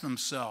ask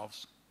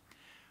themselves,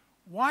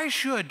 why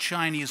should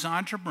Chinese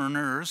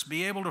entrepreneurs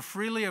be able to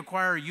freely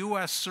acquire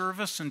U.S.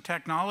 service and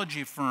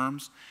technology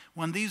firms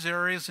when these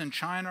areas in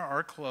China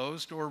are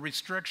closed or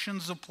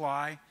restrictions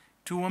apply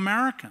to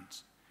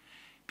Americans?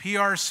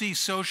 PRC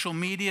social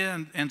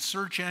media and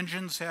search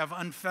engines have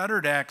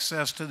unfettered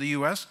access to the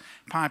U.S.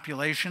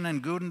 population,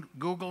 and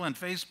Google and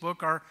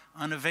Facebook are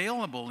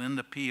unavailable in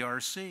the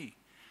PRC.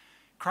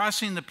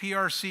 Crossing the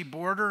PRC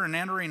border and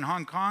entering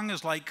Hong Kong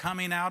is like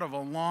coming out of a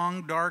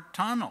long, dark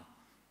tunnel.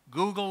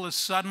 Google is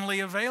suddenly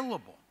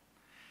available.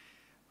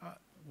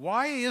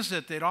 Why is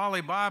it that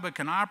Alibaba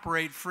can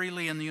operate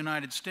freely in the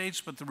United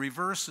States, but the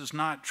reverse is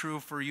not true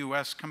for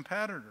U.S.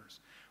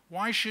 competitors?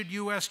 Why should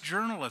U.S.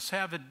 journalists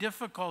have a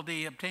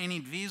difficulty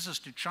obtaining visas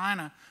to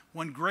China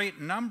when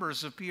great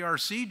numbers of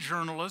PRC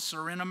journalists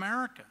are in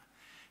America?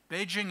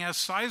 Beijing has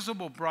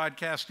sizable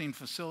broadcasting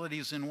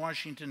facilities in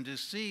Washington,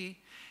 D.C.,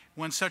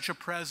 when such a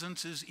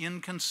presence is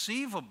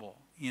inconceivable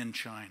in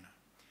China.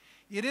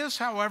 It is,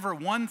 however,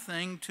 one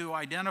thing to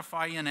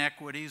identify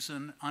inequities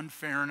and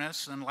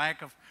unfairness and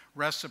lack of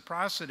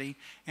reciprocity,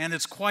 and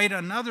it's quite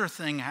another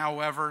thing,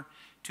 however,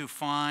 to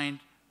find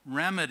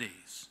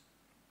remedies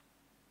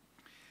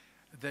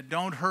that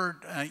don't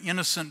hurt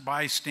innocent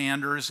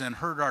bystanders and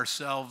hurt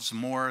ourselves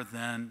more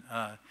than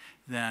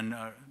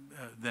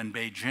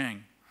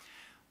Beijing.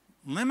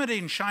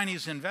 Limiting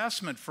Chinese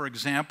investment, for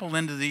example,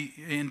 into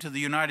the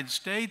United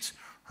States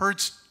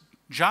hurts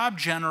job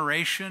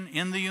generation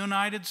in the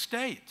United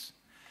States.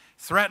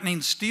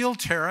 Threatening steel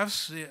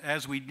tariffs,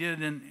 as we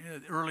did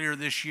earlier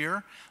this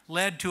year,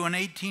 led to an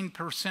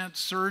 18%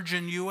 surge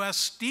in U.S.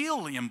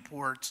 steel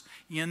imports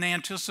in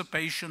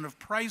anticipation of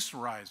price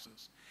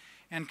rises.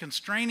 And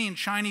constraining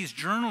Chinese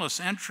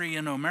journalists' entry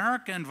into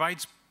America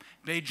invites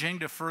Beijing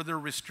to further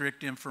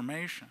restrict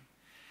information.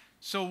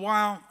 So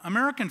while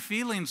American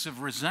feelings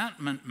of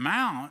resentment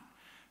mount,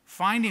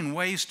 finding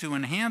ways to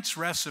enhance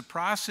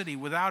reciprocity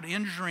without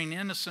injuring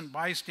innocent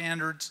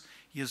bystanders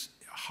is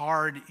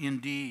hard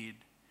indeed.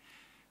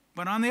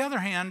 But on the other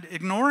hand,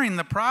 ignoring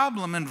the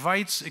problem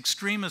invites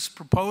extremist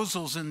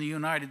proposals in the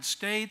United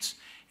States,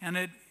 and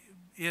it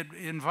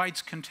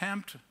invites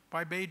contempt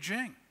by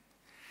Beijing.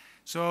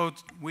 So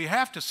we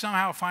have to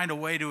somehow find a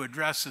way to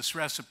address this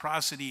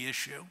reciprocity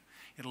issue.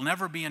 It'll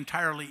never be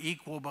entirely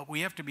equal, but we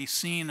have to be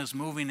seen as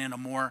moving in a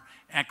more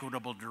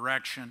equitable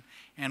direction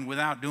and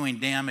without doing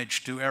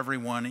damage to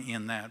everyone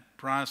in that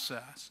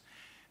process.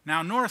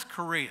 Now, North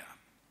Korea.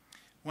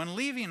 When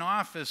leaving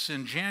office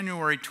in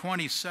January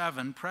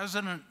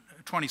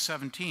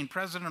 2017,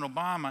 President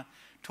Obama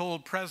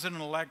told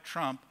President-elect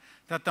Trump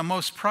that the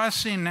most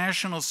pressing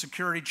national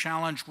security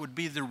challenge would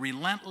be the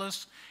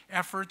relentless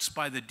efforts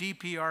by the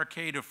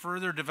DPRK to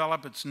further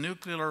develop its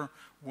nuclear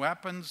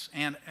weapons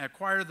and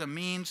acquire the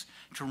means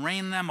to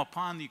rain them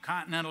upon the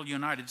continental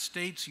United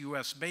States,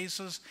 U.S.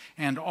 bases,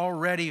 and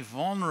already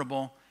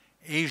vulnerable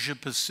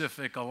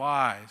Asia-Pacific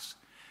allies.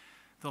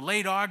 The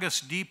late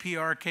August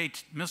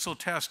DPRK missile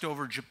test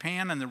over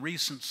Japan and the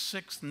recent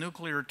 6th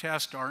nuclear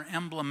test are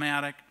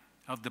emblematic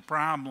of the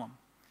problem.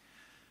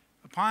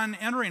 Upon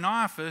entering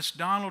office,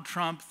 Donald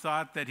Trump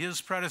thought that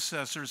his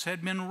predecessors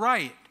had been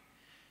right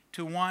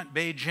to want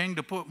Beijing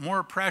to put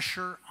more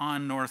pressure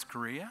on North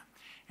Korea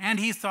and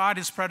he thought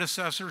his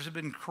predecessors had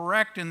been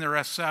correct in their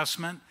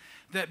assessment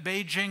that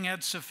Beijing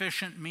had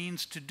sufficient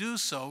means to do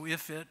so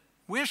if it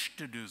wished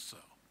to do so.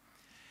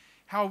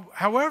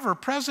 However,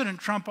 President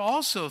Trump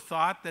also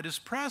thought that his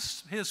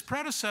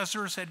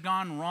predecessors had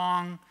gone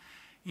wrong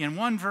in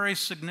one very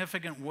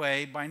significant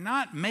way by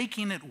not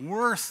making it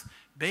worth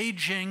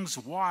Beijing's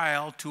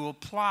while to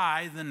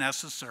apply the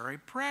necessary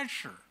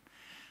pressure.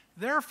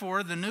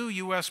 Therefore, the new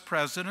U.S.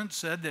 president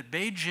said that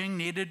Beijing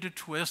needed to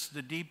twist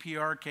the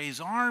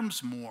DPRK's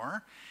arms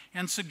more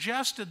and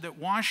suggested that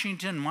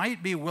Washington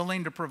might be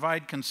willing to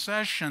provide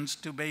concessions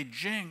to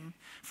Beijing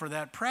for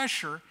that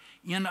pressure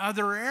in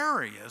other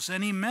areas.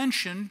 And he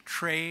mentioned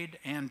trade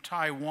and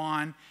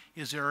Taiwan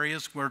as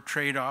areas where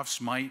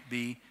trade-offs might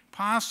be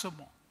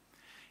possible.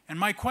 And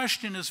my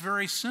question is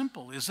very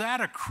simple. Is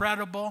that a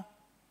credible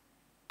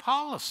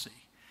policy?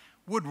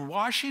 Would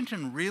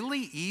Washington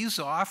really ease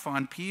off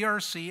on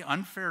PRC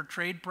unfair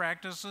trade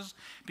practices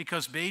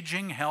because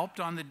Beijing helped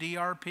on the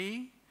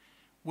DRP?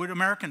 Would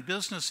American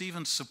business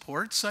even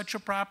support such a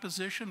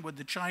proposition? Would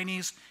the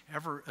Chinese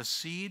ever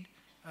accede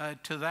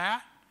to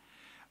that?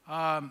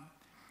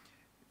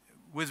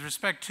 With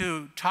respect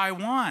to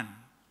Taiwan,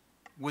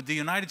 would the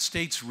United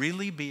States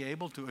really be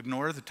able to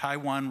ignore the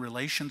Taiwan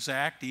Relations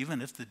Act,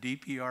 even if the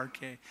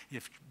DPRK,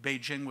 if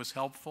Beijing was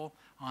helpful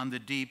on the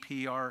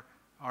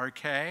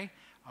DPRK?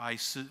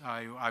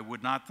 I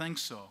would not think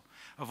so.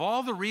 Of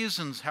all the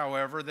reasons,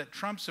 however, that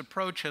Trump's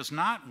approach has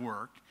not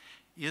worked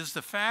is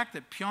the fact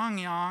that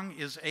Pyongyang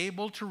is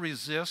able to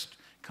resist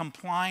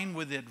complying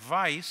with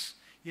advice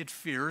it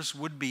fears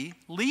would be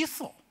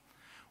lethal,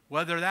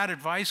 whether that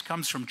advice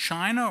comes from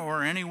China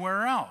or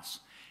anywhere else.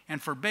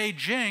 And for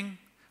Beijing,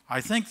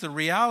 I think the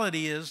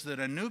reality is that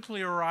a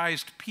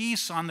nuclearized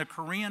peace on the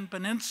Korean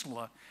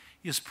Peninsula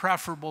is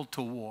preferable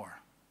to war.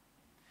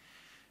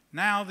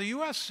 Now, the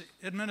U.S.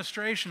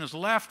 administration is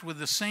left with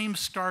the same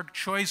stark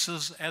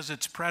choices as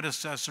its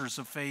predecessors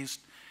have faced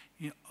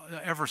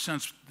ever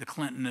since the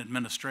Clinton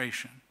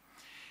administration,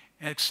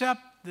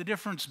 except the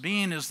difference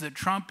being is that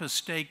Trump has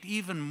staked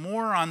even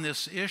more on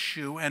this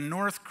issue, and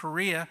North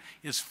Korea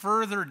is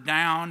further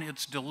down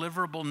its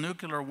deliverable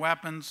nuclear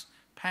weapons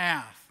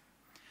path.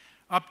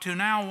 Up to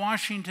now,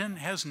 Washington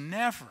has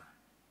never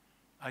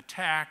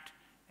attacked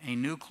a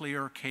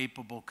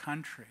nuclear-capable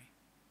country.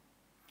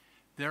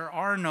 There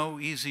are no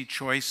easy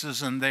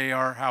choices, and they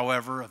are,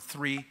 however, of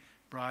three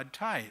broad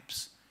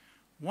types.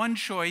 One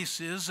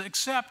choice is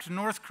accept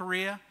North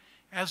Korea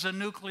as a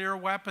nuclear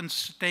weapons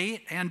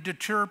state and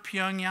deter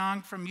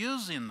Pyongyang from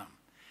using them,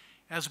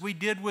 as we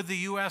did with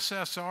the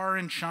USSR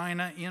and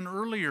China in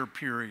earlier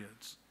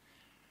periods.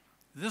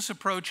 This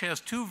approach has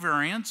two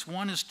variants.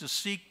 One is to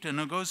seek to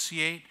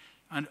negotiate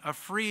a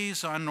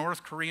freeze on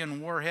North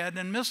Korean warhead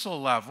and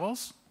missile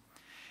levels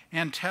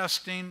and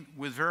testing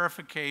with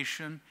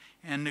verification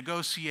and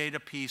negotiate a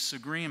peace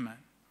agreement.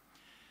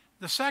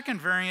 The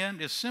second variant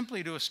is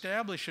simply to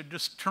establish a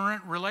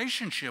deterrent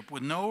relationship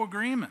with no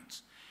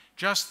agreements,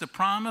 just the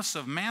promise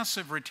of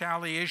massive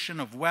retaliation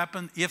of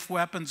if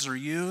weapons are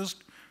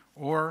used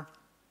or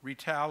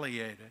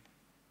retaliated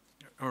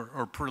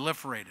or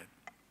proliferated.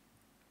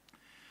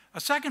 A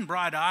second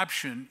broad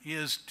option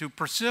is to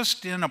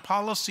persist in a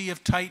policy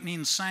of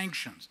tightening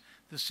sanctions.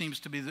 This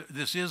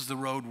is the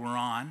road we're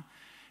on,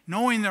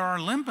 knowing there are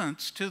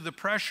limits to the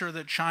pressure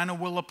that China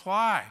will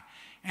apply,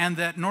 and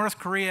that North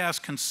Korea has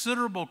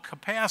considerable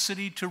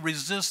capacity to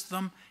resist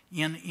them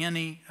in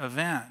any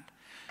event.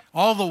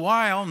 All the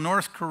while,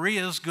 North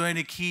Korea is going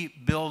to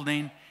keep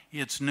building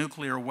its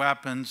nuclear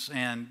weapons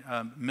and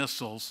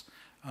missiles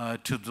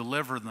to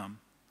deliver them.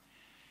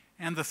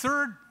 And the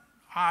third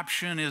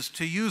option is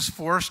to use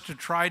force to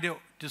try to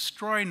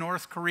destroy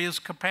North Korea's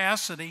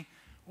capacity,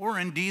 or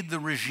indeed the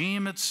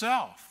regime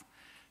itself,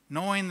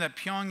 knowing that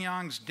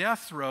Pyongyang's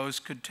death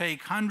throes could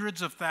take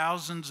hundreds of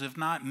thousands, if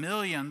not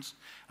millions,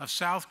 of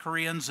South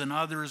Koreans and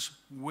others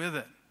with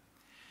it.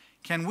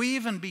 Can we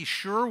even be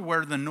sure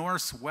where the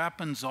North's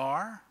weapons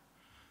are?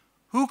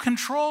 Who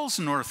controls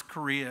North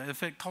Korea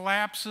if it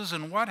collapses,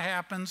 and what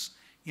happens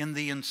in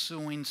the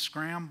ensuing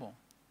scramble?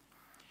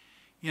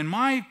 In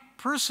my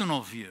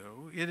personal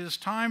view, it is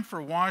time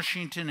for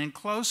Washington, in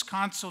close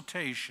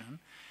consultation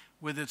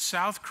with its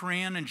South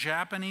Korean and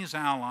Japanese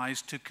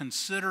allies, to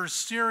consider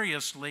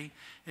seriously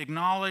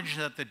acknowledge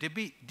that the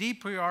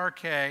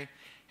DPRK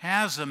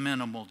has a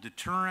minimal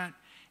deterrent,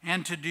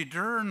 and to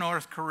deter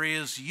North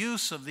Korea's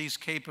use of these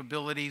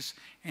capabilities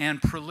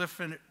and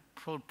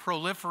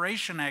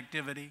proliferation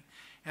activity,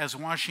 as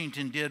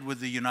Washington did with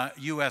the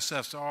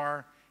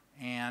USSR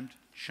and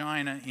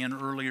China in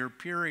earlier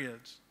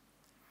periods.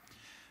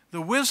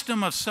 The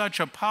wisdom of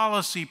such a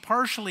policy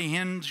partially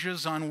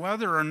hinges on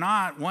whether or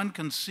not one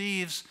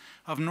conceives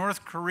of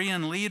North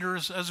Korean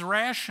leaders as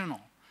rational,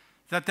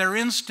 that their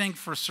instinct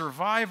for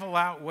survival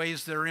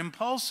outweighs their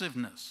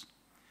impulsiveness.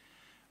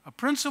 A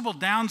principal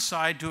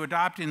downside to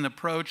adopting the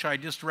approach I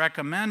just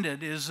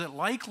recommended is it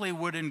likely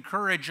would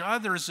encourage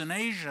others in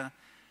Asia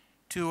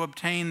to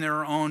obtain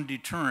their own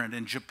deterrent,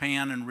 and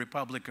Japan and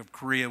Republic of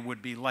Korea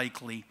would be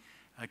likely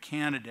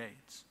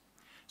candidates.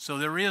 So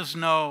there is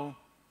no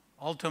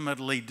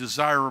ultimately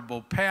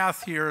desirable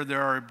path here.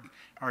 There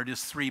are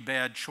just three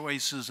bad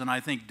choices, and I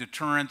think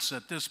deterrence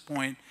at this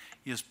point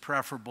is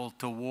preferable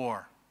to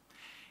war.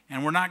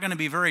 And we're not going to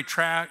be very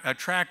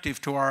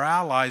attractive to our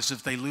allies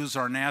if they lose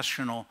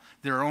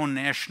their own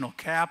national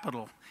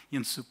capital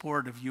in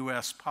support of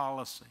U.S.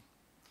 policy.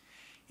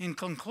 In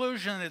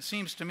conclusion, it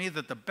seems to me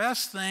that the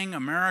best thing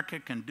America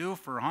can do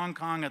for Hong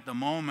Kong at the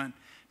moment,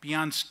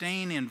 beyond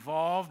staying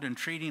involved and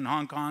treating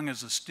Hong Kong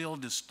as a still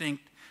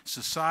distinct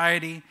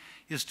society,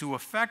 is to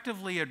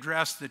effectively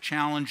address the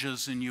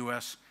challenges in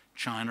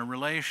U.S.-China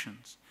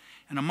relations.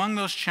 And among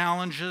those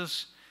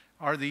challenges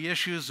are the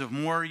issues of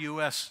more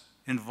U.S.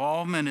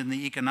 involvement in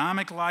the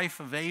economic life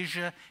of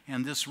Asia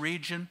and this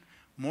region,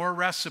 more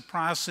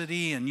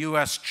reciprocity in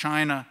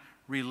U.S.-China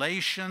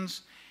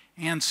relations,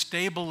 and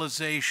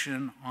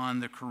stabilization on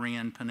the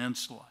Korean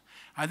Peninsula.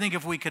 I think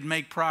if we could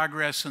make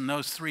progress in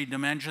those three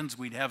dimensions,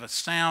 we'd have a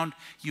sound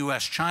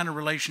U.S.-China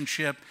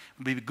relationship. It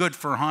would be good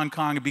for Hong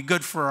Kong. It would be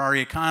good for our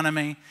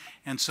economy.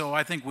 And so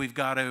I think we've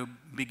got to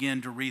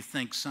begin to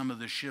rethink some of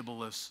the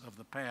shibboleths of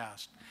the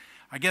past.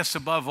 I guess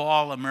above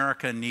all,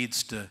 America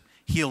needs to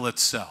heal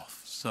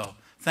itself. So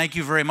thank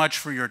you very much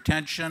for your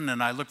attention,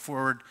 and I look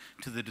forward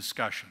to the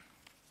discussion.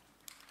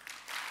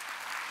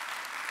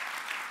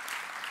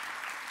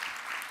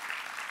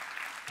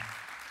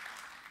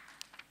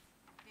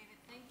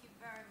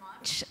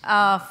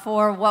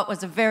 For what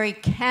was a very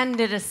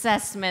candid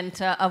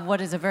assessment of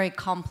what is a very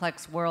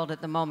complex world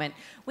at the moment.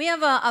 We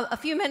have a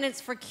few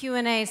minutes for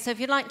Q&A, so if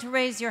you'd like to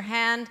raise your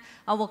hand,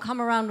 we'll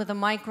come around with a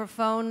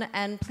microphone,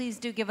 and please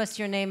do give us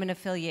your name and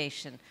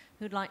affiliation.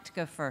 Who'd like to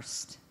go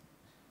first?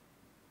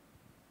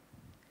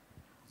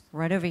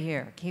 Right over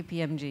here,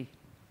 KPMG.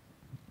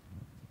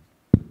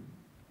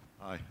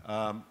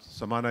 Hi,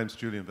 so my name's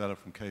Julian Vella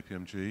from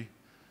KPMG.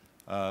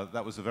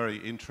 That was a very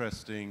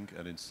interesting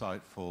and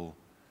insightful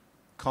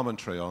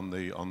commentary on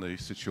the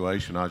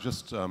situation. It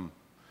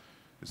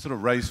sort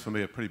of raised for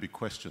me a pretty big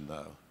question,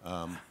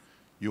 though.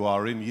 You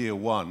are in year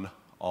one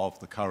of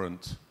the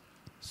current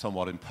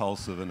somewhat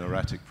impulsive and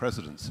erratic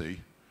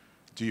presidency.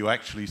 Do you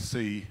actually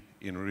see,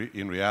 in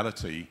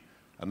reality,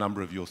 a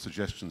number of your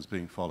suggestions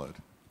being followed?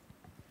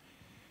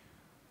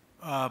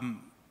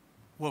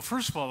 Well,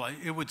 first of all,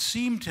 it would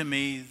seem to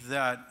me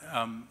that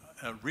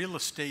a real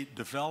estate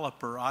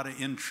developer ought to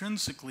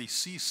intrinsically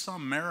see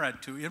some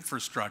merit to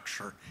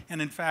infrastructure.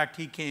 And in fact,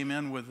 he came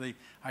in with the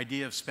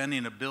idea of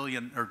spending $1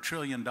 billion or $1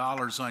 trillion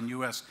on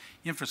U.S.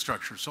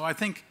 infrastructure. So I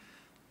think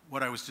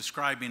what I was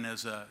describing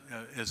as a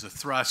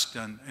thrust,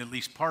 and at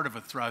least part of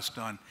a thrust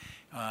on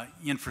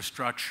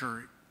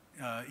infrastructure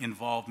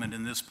involvement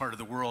in this part of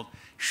the world,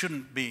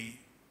 shouldn't be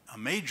a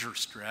major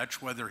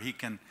stretch. Whether he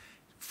can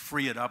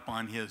free it up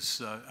on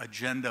his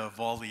agenda of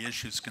all the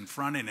issues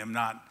confronting him,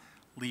 not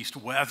least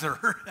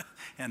weather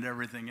and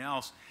everything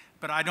else.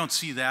 But I don't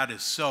see that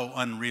as so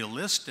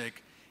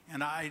unrealistic.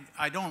 And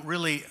I don't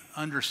really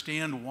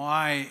understand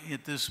why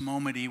at this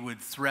moment he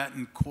would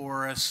threaten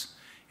chorus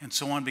and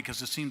so on,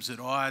 because it seems at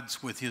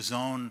odds with his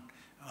own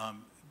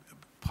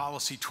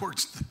policy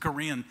towards the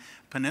Korean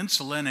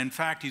Peninsula. And in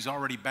fact, he's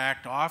already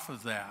backed off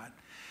of that.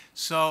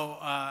 So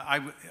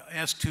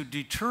as to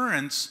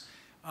deterrence,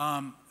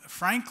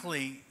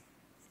 frankly,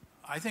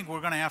 I think we're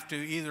going to have to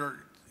either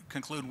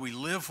conclude we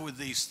live with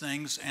these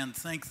things and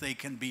think they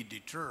can be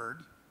deterred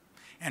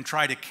and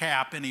try to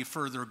cap any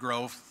further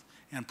growth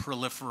and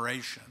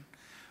proliferation,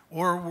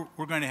 or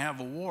we're going to have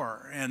a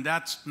war, and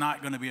that's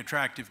not going to be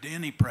attractive to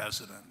any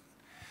president.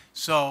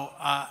 So,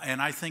 and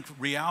I think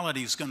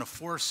reality is going to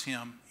force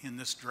him in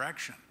this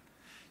direction.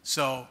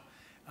 So,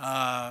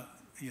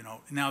 you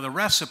know, now the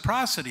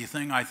reciprocity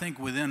thing, I think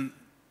within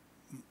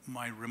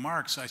my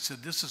remarks, I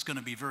said this is going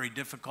to be very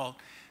difficult,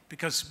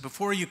 because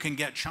before you can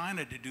get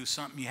China to do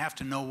something, you have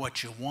to know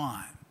what you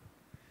want.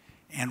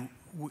 And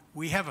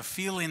we have a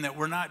feeling that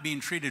we're not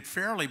being treated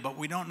fairly, but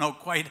we don't know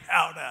quite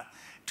how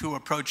to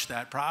approach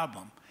that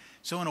problem.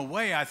 So in a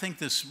way, I think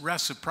this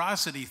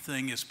reciprocity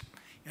thing is,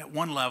 at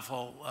one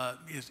level,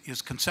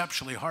 is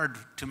conceptually hard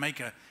to make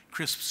a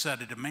crisp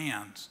set of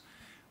demands.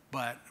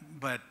 But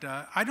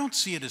I don't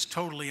see it as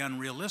totally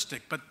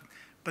unrealistic.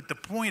 But the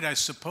point, I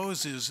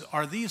suppose, is,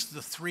 are these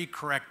the three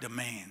correct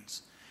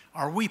domains?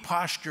 Are we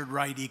postured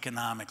right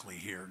economically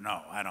here?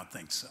 No, I don't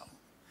think so.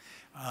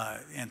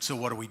 And so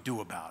what do we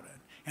do about it?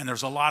 And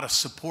there's a lot of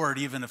support,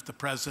 even if the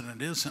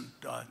president isn't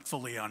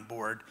fully on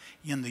board,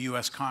 in the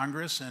U.S.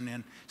 Congress and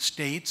in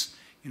states.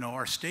 You know,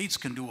 our states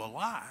can do a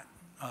lot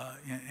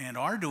and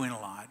are doing a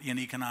lot in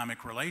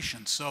economic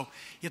relations. So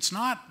it's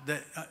not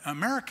that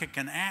America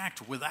can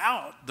act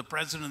without the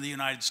president of the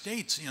United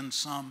States in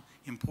some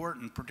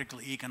important,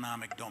 particularly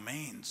economic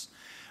domains.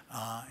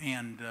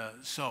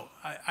 So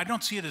I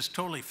don't see it as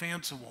totally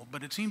fanciful,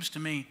 but it seems to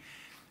me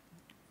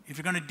if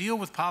you're going to deal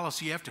with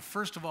policy, you have to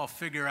first of all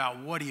figure out,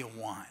 what do you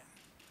want?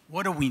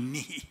 What do we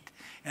need?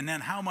 And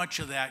then how much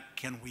of that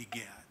can we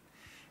get?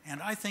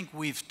 And I think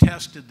we've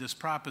tested this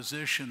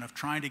proposition of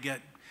trying to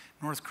get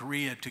North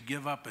Korea to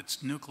give up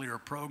its nuclear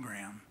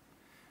program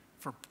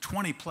for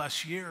 20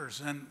 plus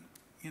years. And,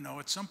 you know,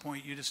 at some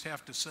point you just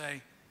have to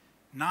say,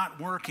 not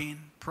working,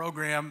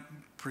 program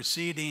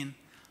proceeding,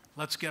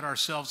 let's get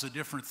ourselves a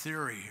different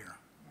theory here.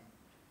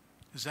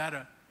 Is that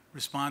a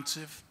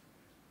responsive?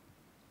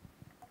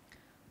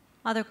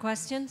 Other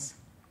questions?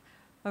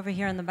 Over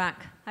here in the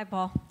back. Hi,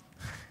 Paul.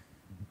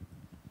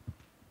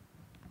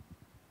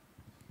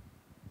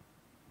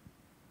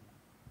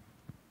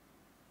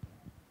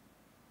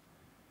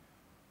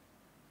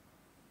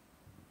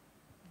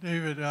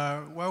 David,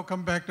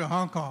 welcome back to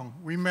Hong Kong.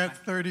 We met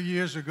 30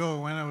 years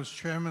ago when I was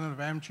chairman of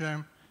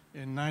AmCham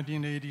in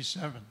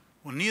 1987.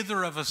 Well,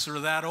 neither of us are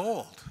that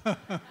old,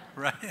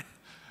 right?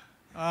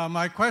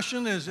 My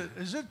question is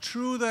it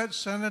true that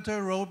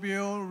Senator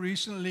Rubio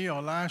recently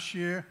or last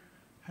year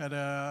had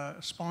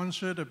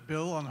sponsored a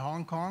bill on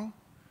Hong Kong?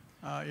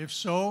 If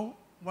so,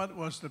 what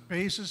was the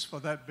basis for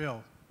that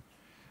bill?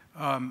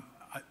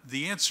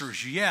 The answer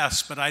is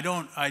yes, but I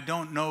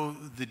don't know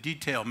the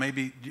detail.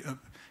 Maybe,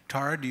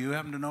 Tara, do you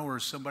happen to know or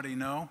somebody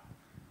know?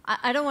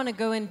 I don't want to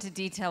go into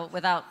detail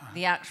without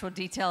the actual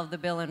detail of the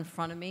bill in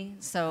front of me,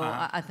 so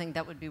I think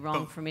that would be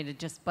wrong for me to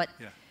just, but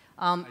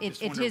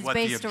it is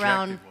based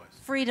around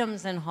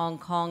freedoms in Hong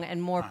Kong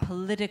and more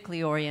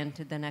politically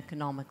oriented than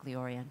economically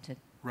oriented.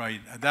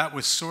 Right, that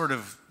was sort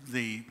of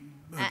the...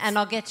 And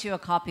I'll get you a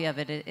copy of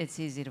it. It's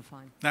easy to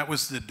find. That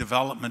was the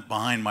development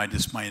behind my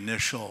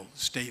initial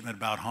statement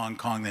about Hong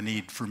Kong, the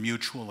need for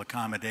mutual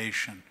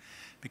accommodation.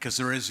 Because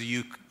there is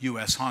a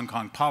U.S. Hong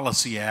Kong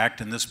Policy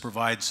Act, and this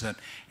provides an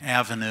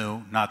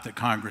avenue, not that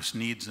Congress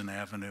needs an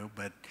avenue,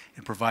 but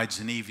it provides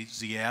an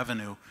easy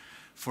avenue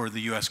for the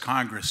U.S.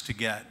 Congress to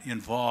get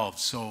involved.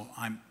 So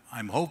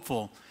I'm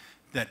hopeful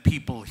that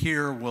people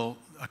here will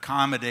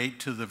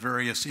accommodate to the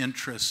various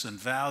interests and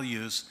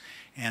values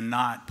and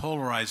not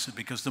polarize it,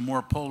 because the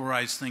more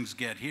polarized things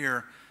get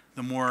here,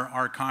 the more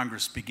our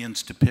Congress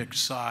begins to pick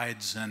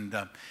sides and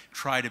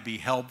try to be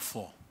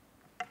helpful.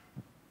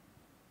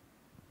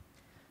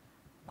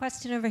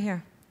 Question over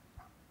here.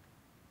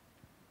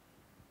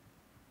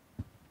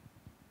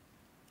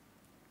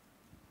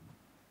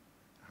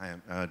 Hi,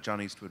 I'm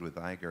John Eastwood with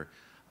Iger.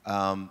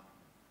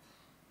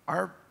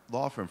 Our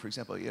law firm, for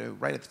example,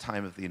 right at the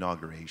time of the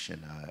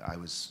inauguration, I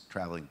was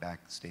traveling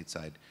back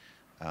stateside,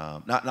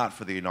 not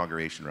for the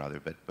inauguration rather,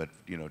 but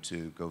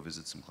to go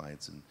visit some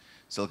clients in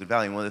Silicon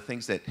Valley. And one of the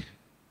things that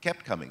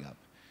kept coming up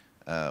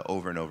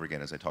over and over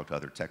again as I talked to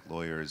other tech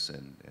lawyers,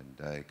 and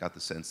I got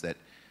the sense that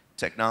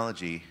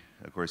technology,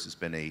 of course, has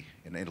been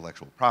an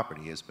intellectual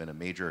property, has been a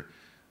major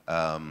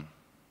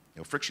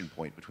friction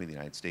point between the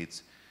United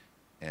States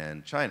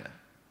and China.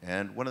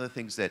 And one of the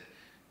things that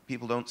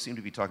people don't seem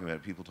to be talking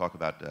about, people talk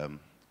about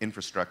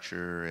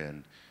infrastructure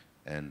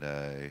and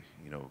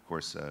of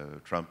course,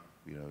 Trump,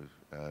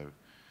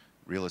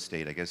 real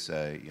estate. I guess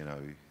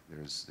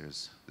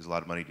there's a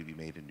lot of money to be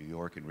made in New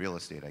York in real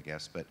estate, I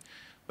guess.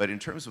 But in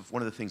terms of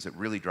one of the things that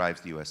really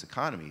drives the U.S.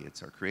 economy,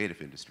 it's our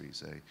creative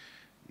industries.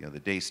 The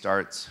day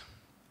starts,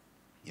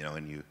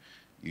 and you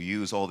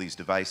use all these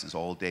devices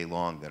all day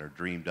long that are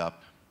dreamed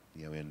up,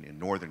 in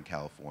Northern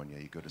California.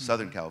 You go to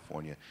Southern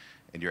California,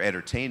 and your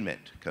entertainment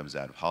comes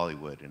out of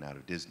Hollywood and out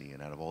of Disney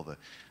and out of all the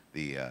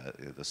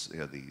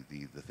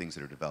things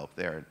that are developed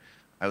there. And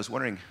I was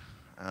wondering,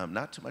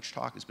 not too much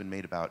talk has been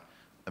made about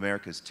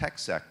America's tech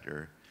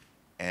sector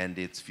and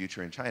its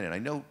future in China. And I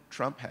know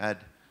Trump had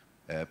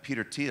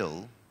Peter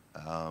Thiel,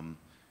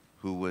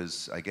 who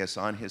was, I guess,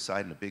 on his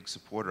side and a big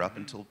supporter up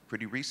until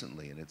pretty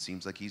recently, and it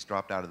seems like he's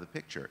dropped out of the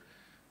picture.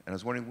 And I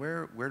was wondering,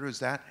 where's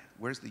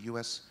the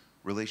U.S.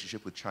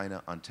 relationship with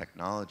China on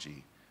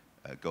technology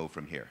go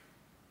from here?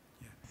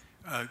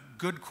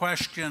 Good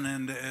question,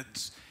 and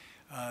it's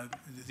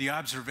the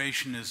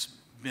observation has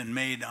been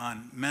made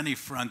on many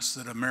fronts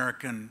that the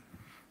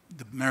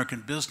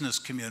American business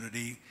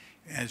community,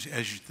 as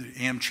the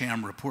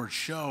AmCham reports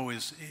show,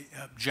 is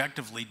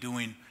objectively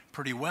doing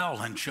pretty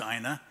well in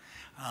China.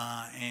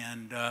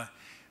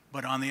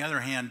 But on the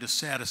other hand,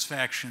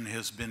 dissatisfaction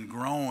has been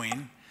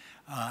growing,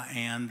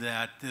 and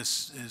that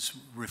this is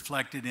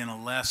reflected in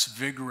a less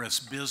vigorous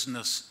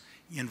business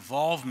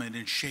involvement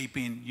in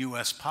shaping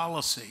U.S.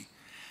 policy.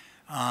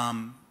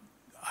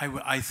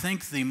 I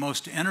think the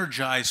most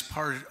energized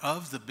part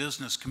of the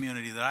business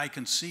community that I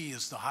can see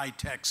is the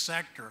high-tech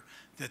sector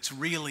that's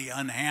really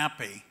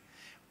unhappy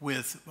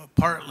with,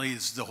 partly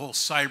is the whole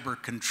cyber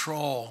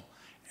control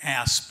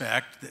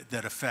aspect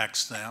that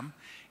affects them,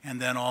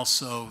 and then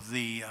also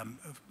the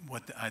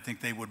what I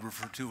think they would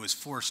refer to as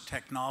forced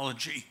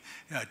technology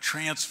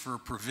transfer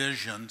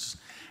provisions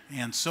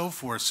and so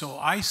forth. So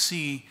I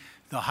see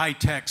the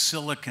high-tech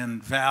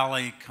Silicon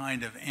Valley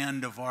kind of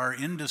end of our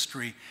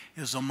industry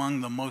is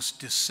among the most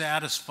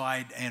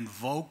dissatisfied and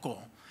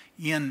vocal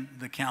in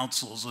the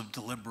councils of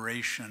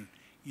deliberation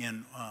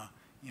in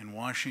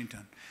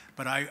Washington.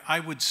 But I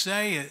would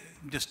say,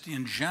 just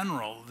in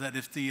general, that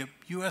if the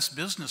U.S.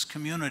 business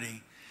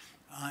community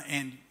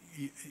and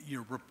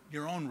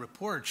your own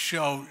reports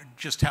show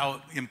just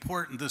how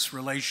important this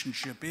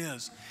relationship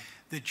is,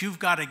 that you've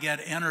got to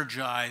get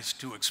energized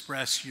to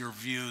express your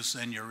views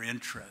and your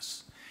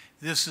interests.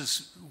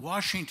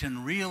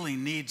 Washington really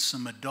needs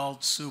some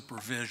adult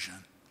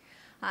supervision.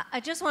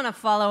 I just want to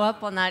follow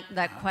up on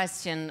that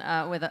question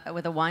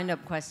with a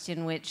wind-up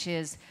question, which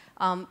is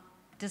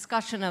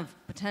discussion of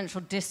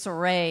potential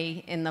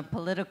disarray in the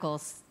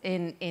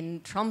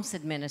in Trump's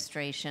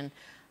administration.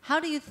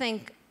 How do you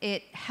think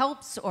it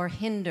helps or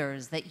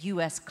hinders that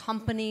U.S.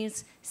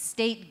 companies,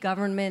 state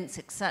governments,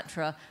 et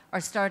cetera,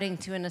 are starting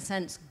to, in a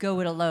sense,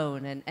 go it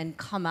alone and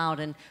come out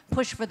and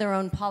push for their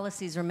own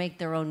policies or make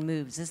their own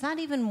moves? Is that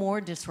even more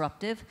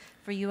disruptive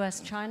for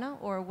U.S.-China,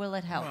 or will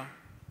it help?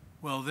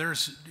 Well,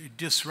 there's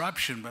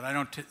disruption, but I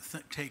don't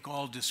take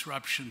all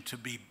disruption to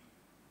be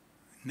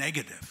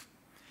negative.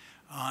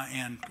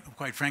 And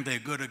quite frankly, a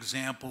good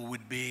example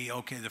would be,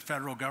 okay, the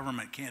federal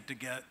government can't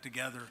get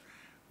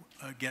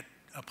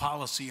a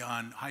policy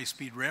on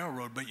high-speed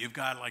railroad, but you've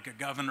got like a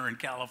governor in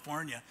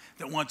California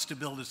that wants to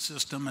build a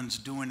system and is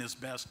doing his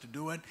best to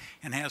do it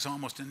and has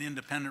almost an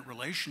independent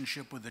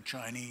relationship with the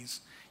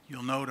Chinese.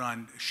 You'll note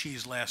on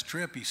Xi's last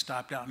trip, he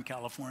stopped out in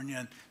California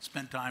and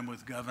spent time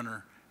with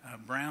Governor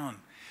Brown.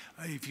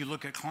 If you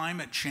look at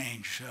climate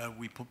change,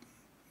 we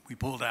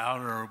pulled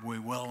out, or we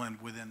will, and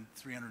within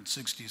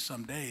 360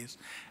 some days,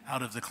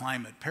 out of the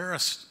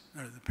Paris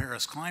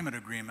Climate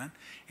Agreement,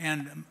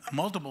 and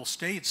multiple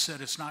states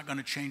said it's not going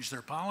to change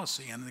their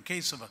policy. And in the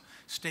case of a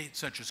state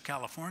such as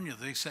California,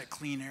 they set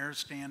clean air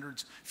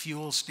standards,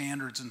 fuel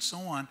standards, and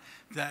so on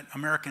that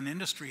American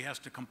industry has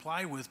to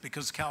comply with,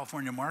 because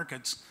California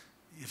markets,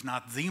 if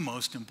not the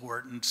most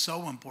important,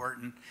 so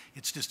important,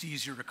 it's just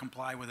easier to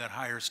comply with that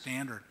higher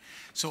standard.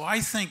 So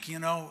I think,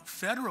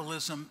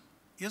 federalism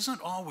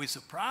isn't always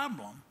a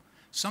problem.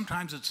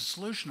 Sometimes it's a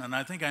solution, and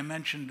I think I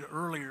mentioned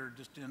earlier,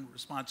 just in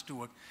response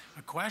to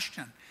a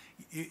question,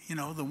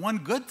 the one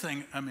good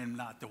thing, I mean,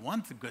 not the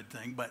one good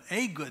thing, but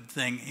a good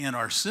thing in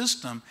our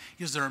system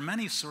is there are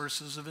many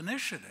sources of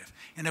initiative.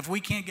 And if we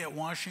can't get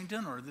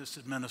Washington or this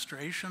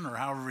administration, or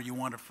however you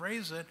want to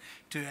phrase it,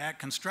 to act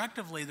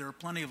constructively, there are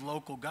plenty of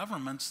local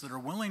governments that are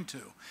willing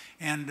to.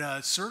 And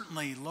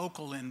certainly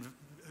local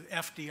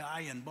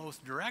FDI in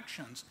both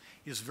directions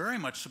is very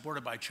much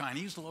supported by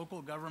Chinese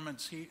local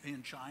governments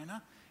in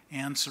China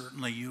and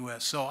certainly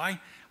U.S. So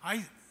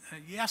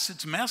yes,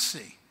 it's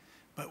messy,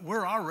 but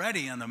we're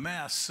already in a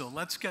mess. So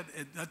let's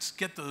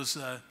get those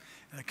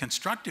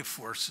constructive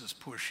forces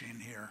pushing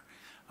here.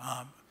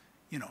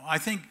 I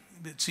think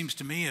it seems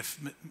to me,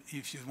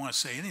 if you want to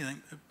say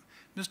anything,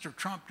 Mr.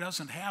 Trump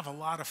doesn't have a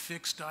lot of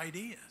fixed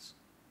ideas.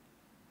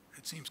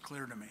 It seems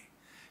clear to me.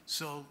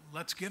 So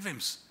let's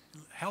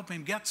help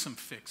him get some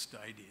fixed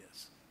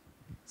ideas.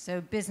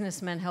 So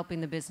businessmen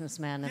helping the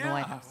businessman in the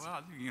White House.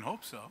 Well, you can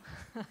hope so.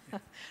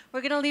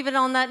 We're going to leave it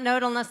on that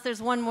note unless there's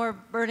one more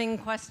burning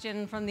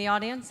question from the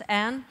audience.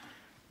 Anne?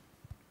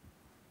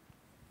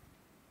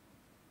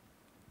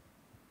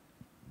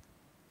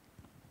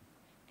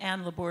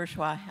 Anne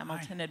LaBourgeois,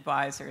 Hamilton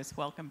Advisors.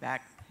 Welcome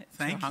back.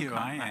 Thank you.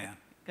 Hi, Anne.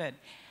 Good.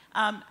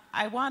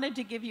 I wanted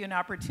to give you an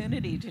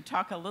opportunity to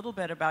talk a little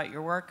bit about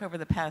your work over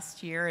the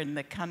past year and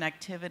the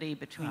connectivity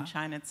between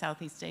China and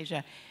Southeast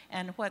Asia.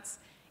 And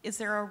is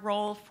there a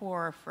role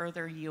for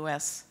further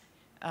U.S.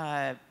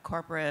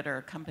 Corporate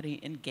or company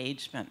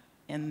engagement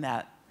in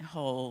that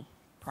whole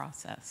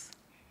process?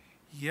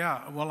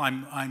 Yeah, well,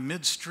 I'm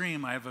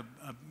midstream. I have a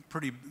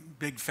pretty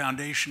big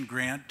foundation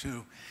grant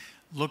to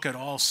look at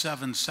all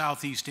 7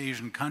 Southeast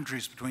Asian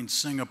countries between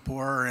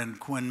Singapore and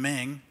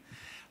Kunming,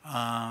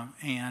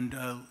 and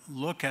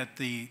look at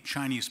the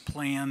Chinese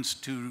plans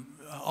to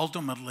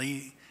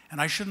ultimately,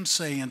 and I shouldn't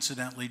say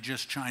incidentally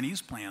just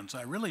Chinese plans,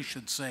 I really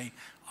should say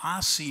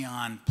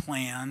ASEAN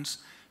plans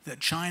that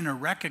China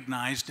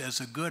recognized as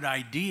a good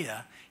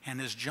idea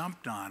and has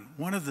jumped on.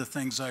 One of the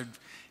things I've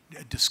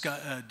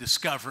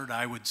discovered,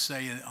 I would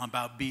say,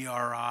 about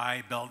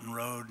BRI, Belt and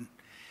Road,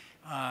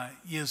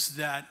 is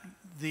that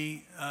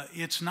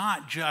it's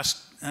not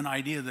just an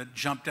idea that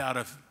jumped out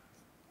of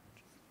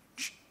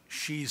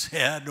Xi's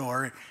head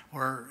or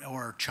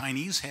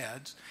Chinese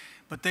heads,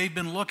 but they've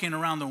been looking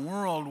around the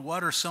world,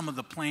 what are some of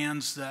the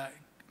plans that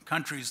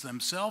countries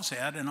themselves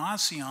had, and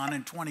ASEAN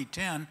in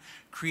 2010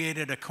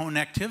 created a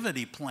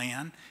connectivity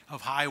plan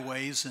of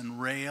highways and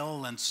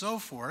rail and so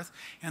forth,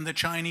 and the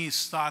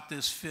Chinese thought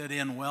this fit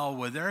in well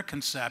with their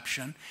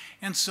conception,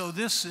 and so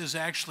this is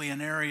actually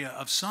an area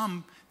of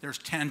there's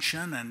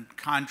tension and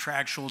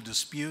contractual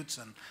disputes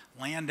and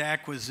land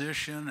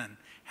acquisition and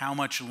how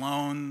much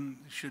loan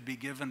should be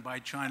given by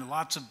China,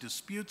 lots of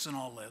disputes and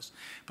all this.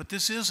 But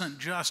this isn't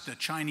just a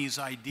Chinese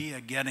idea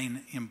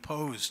getting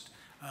imposed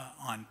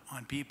on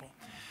people.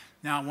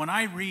 Now, when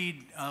I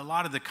read a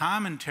lot of the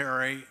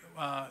commentary,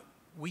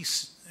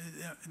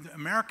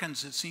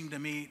 Americans, it seemed to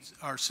me,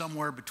 are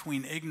somewhere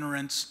between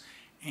ignorance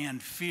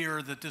and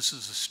fear that this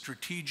is a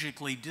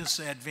strategically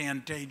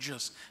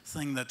disadvantageous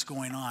thing that's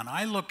going on.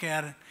 I look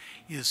at it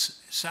as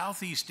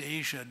Southeast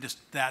Asia,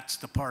 that's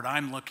the part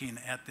I'm looking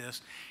at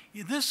this.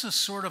 This is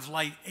sort of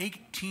like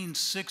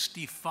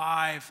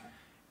 1865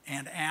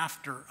 and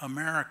after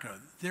America.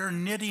 They're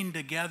knitting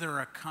together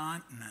a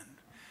continent.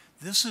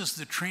 This is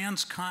the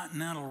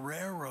transcontinental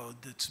railroad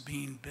that's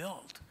being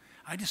built.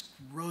 I just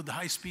rode the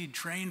high-speed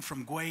train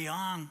from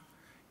Guiyang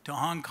to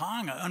Hong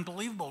Kong.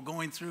 Unbelievable,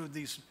 going through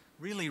these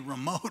really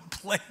remote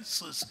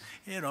places,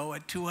 you know,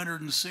 at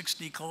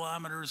 260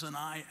 kilometers an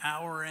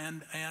hour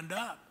and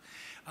up.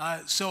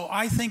 So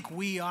I think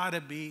we ought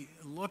to be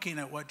looking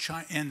at what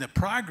China, and the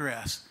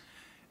progress.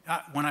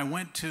 When I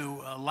went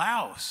to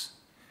Laos,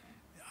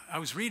 I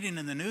was reading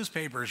in the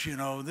newspapers, you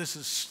know, this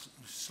is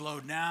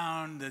slowed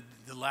down,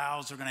 the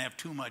Laos are going to have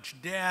too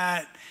much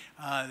debt,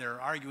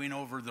 they're arguing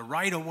over the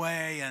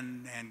right-of-way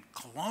and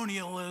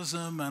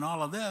colonialism and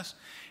all of this.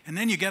 And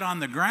then you get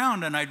on the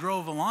ground, and I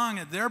drove along,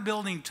 and they're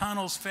building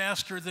tunnels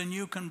faster than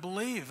you can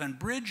believe, and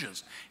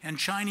bridges, and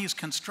Chinese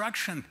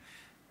construction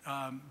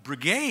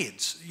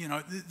brigades. You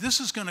know, this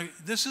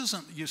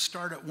isn't you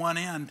start at one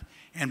end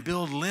and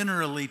build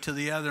linearly to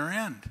the other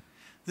end.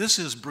 This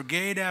is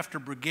brigade after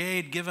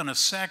brigade given a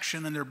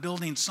section, and they're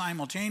building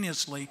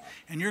simultaneously,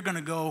 and you're going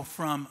to go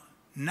from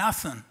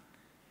nothing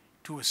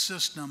to a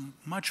system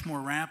much more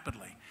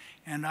rapidly.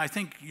 And I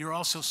think you're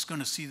also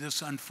going to see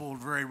this unfold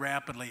very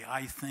rapidly,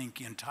 I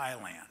think, in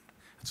Thailand.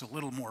 It's a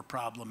little more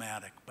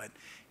problematic, but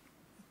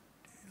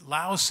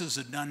Laos is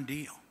a done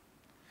deal.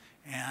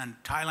 And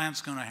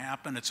Thailand's going to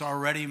happen. It's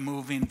already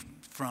moving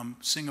from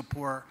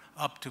Singapore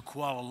up to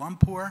Kuala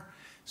Lumpur.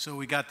 So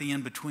we got the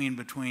in-between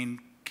between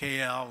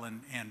KL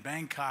and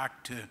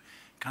Bangkok to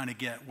kind of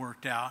get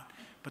worked out.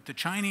 But the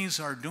Chinese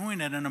are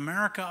doing it, and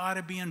America ought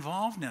to be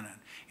involved in it.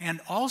 And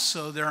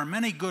also, there are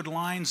many good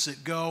lines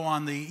that go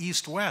on the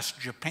east-west.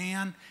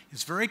 Japan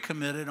is very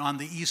committed on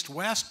the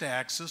east-west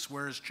axis,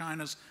 whereas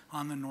China's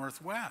on the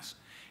northwest.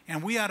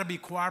 And we ought to be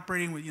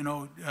cooperating with, you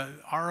know,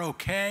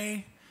 ROK.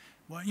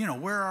 Well, you know,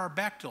 where are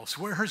Bechtels?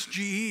 Where's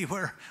GE?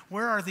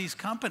 Where are these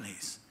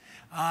companies?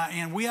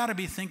 And we ought to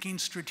be thinking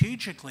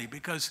strategically,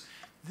 because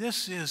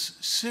this is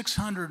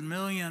 600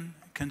 million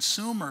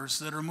consumers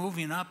that are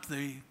moving up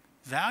the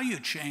value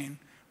chain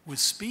with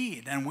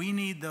speed, and we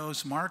need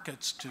those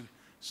markets to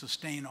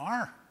sustain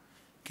our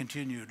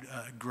continued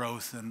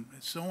growth and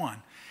so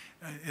on.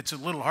 It's a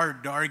little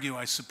hard to argue,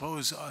 I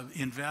suppose,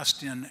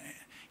 invest in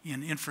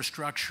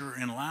infrastructure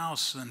in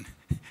Laos and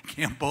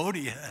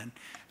Cambodia and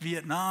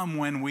Vietnam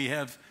when we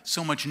have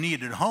so much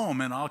need at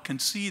home, and I'll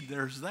concede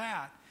there's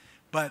that.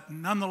 But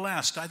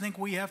nonetheless, I think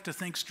we have to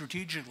think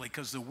strategically,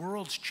 because the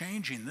world's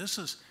changing. This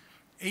is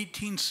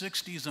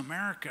 1860s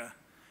America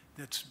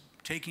that's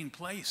taking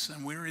place,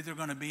 and we're either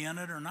going to be in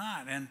it or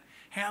not. And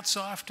hats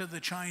off to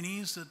the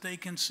Chinese that they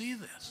can see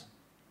this.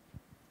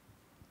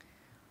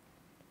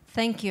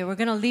 Thank you. We're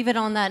going to leave it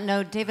on that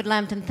note. David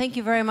Lampton, thank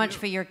you very much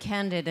for your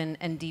candid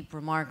and deep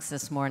remarks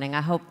this morning.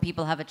 I hope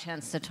people have a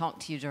chance to talk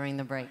to you during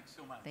the break. Thanks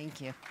so much. Thank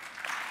you.